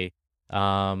that, hey,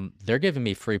 they're giving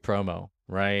me free promo,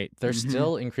 right? They're Hmm.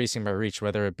 still increasing my reach,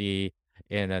 whether it be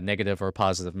in a negative or a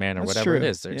positive manner, That's whatever it true.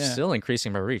 is. They're Yeah. still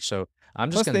increasing my reach. So I'm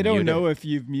just Plus, gonna they don't mute know it. if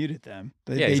you've muted them.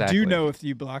 They, Yeah, they do exactly. know if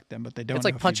you blocked them, but they It's don't know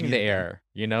like if you've punching the muted them. air,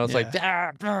 It's like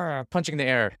Yeah. punching the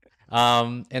air.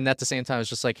 And at the same time, it's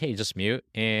just like, hey, just mute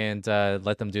and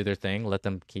let them do their thing. Let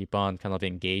them keep on kind of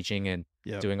engaging and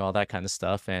Yep. doing all that kind of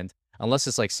stuff. And unless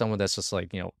it's like someone that's just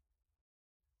like,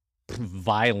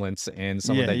 violence and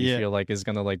someone Yeah. that you Yeah. feel like is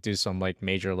gonna like do some like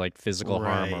major like physical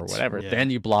harm or Right. whatever, Yeah. then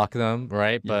you block them,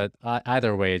 right? Yep. But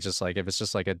either way, it's just like if it's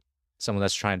just like a someone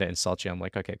that's trying to insult you, I'm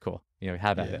like, okay, cool,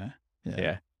 have at it. Yeah. Yeah.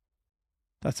 Yeah.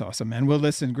 That's awesome, man. Well,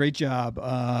 listen, great job.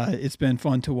 It's been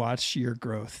fun to watch your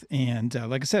growth, and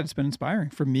like I said, it's been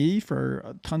inspiring for me,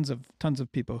 for tons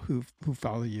of people who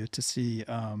follow you to see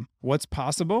what's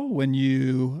possible when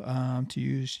you, to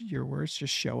use your words,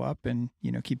 just show up and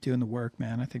keep doing the work,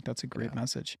 man. I think that's a great Yeah.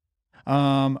 message.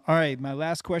 All right, my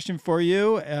last question for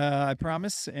you, I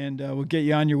promise, and we'll get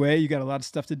you on your way. You got a lot of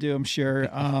stuff to do, I'm sure.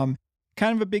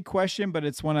 Kind of a big question, but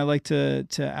it's one I like to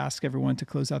ask everyone to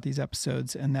close out these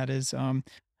episodes, and that is,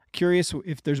 curious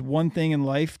if there's one thing in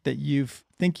life that you've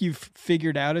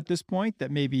figured out at this point that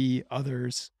maybe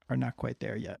others are not quite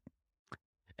there yet.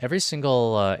 Every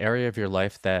single area of your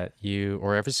life that you,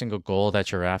 or every single goal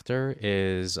that you're after,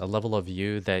 is a level of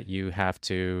you that you have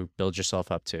to build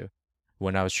yourself up to.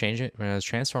 When I was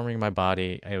transforming my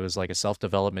body, it was like a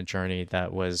self-development journey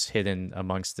that was hidden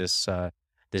amongst this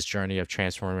journey of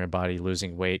transforming my body,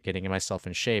 losing weight, getting myself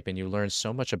in shape, and you learn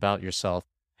so much about yourself,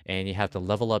 and you have to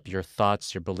level up your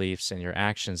thoughts, your beliefs, and your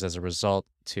actions as a result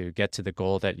to get to the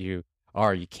goal that you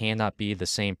are. You cannot be the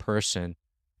same person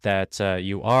that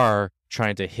you are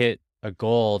trying to hit a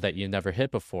goal that you never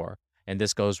hit before. And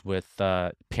this goes with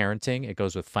parenting, it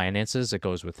goes with finances, it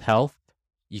goes with health.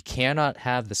 You cannot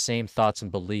have the same thoughts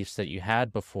and beliefs that you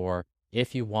had before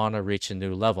if you want to reach a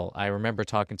new level. I remember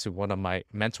talking to one of my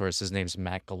mentors. His name's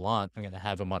Matt Gallant. I'm going to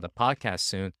have him on the podcast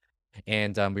soon.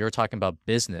 And we were talking about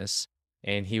business.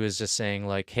 And he was just saying,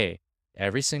 like, hey,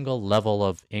 every single level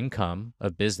of income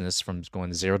of business, from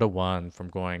going 0 to 1, from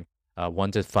going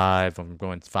 1 to 5, from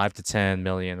going 5 to 10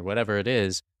 million, whatever it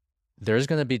is, there's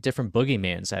going to be different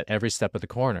boogeymans at every step of the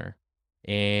corner.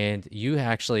 And you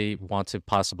actually want to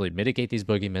possibly mitigate these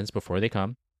boogeymans before they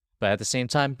come, but at the same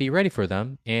time, be ready for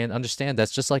them and understand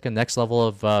that's just like a next level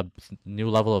of new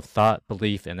level of thought,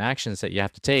 belief, and actions that you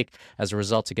have to take as a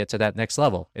result to get to that next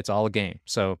level. It's all a game.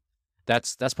 So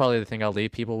that's probably the thing I'll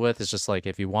leave people with. Is just like,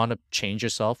 if you want to change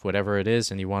yourself, whatever it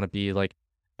is, and you want to be like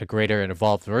a greater and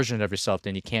evolved version of yourself,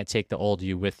 then you can't take the old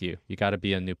you with you. You got to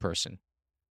be a new person.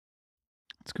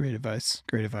 It's great advice.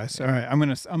 Great advice. All Yeah. right, I'm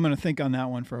gonna think on that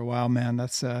one for a while, man.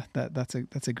 That's a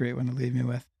great one to leave me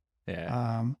with.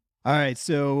 Yeah. All right,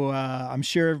 so I'm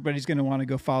sure everybody's going to want to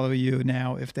go follow you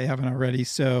now if they haven't already.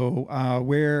 So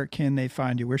where can they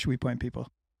find you? Where should we point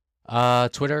people?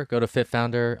 Twitter, go to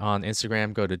FitFounder. On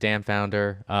Instagram, go to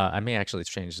DamnFounder. I may actually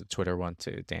change the Twitter one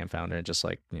to DamnFounder and just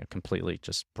like, completely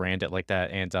just brand it like that.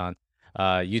 And on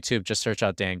YouTube, just search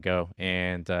out Dan Go,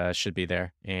 and should be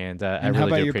there. And I And how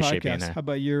really about do your appreciate being podcast? there. How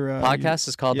about your Podcast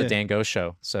is called The yeah. Dan Go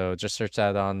Show. So just search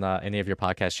that on any of your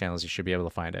podcast channels. You should be able to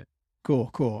find it.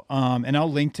 Cool. And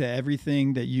I'll link to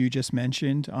everything that you just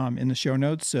mentioned in the show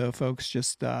notes. So folks,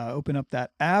 just open up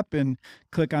that app and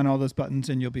click on all those buttons,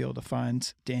 and you'll be able to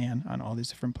find Dan on all these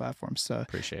different platforms. So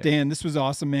Appreciate it. Dan, this was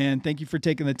awesome, man. Thank you for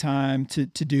taking the time to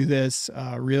do this.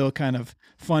 Real kind of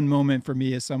fun moment for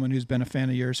me as someone who's been a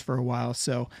fan of yours for a while.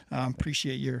 So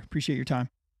appreciate your time.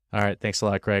 All right. Thanks a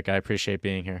lot, Greg. I appreciate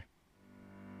being here.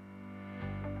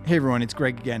 Hey everyone, it's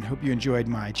Greg again. Hope you enjoyed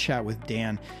my chat with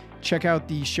Dan. Check out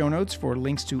the show notes for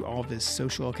links to all of his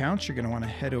social accounts. You're going to want to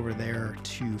head over there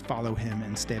to follow him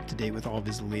and stay up to date with all of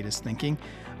his latest thinking.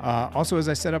 Also, as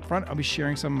I said up front, I'll be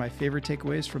sharing some of my favorite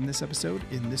takeaways from this episode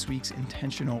in this week's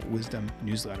Intentional Wisdom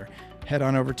newsletter. Head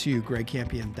on over to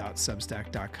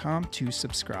gregcampion.substack.com to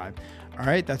subscribe. All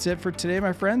right, that's it for today,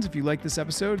 my friends. If you like this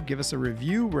episode, give us a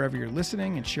review wherever you're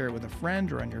listening and share it with a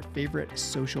friend or on your favorite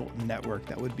social network.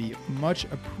 That would be much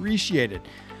appreciated.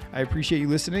 I appreciate you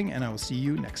listening, and I will see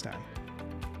you next time.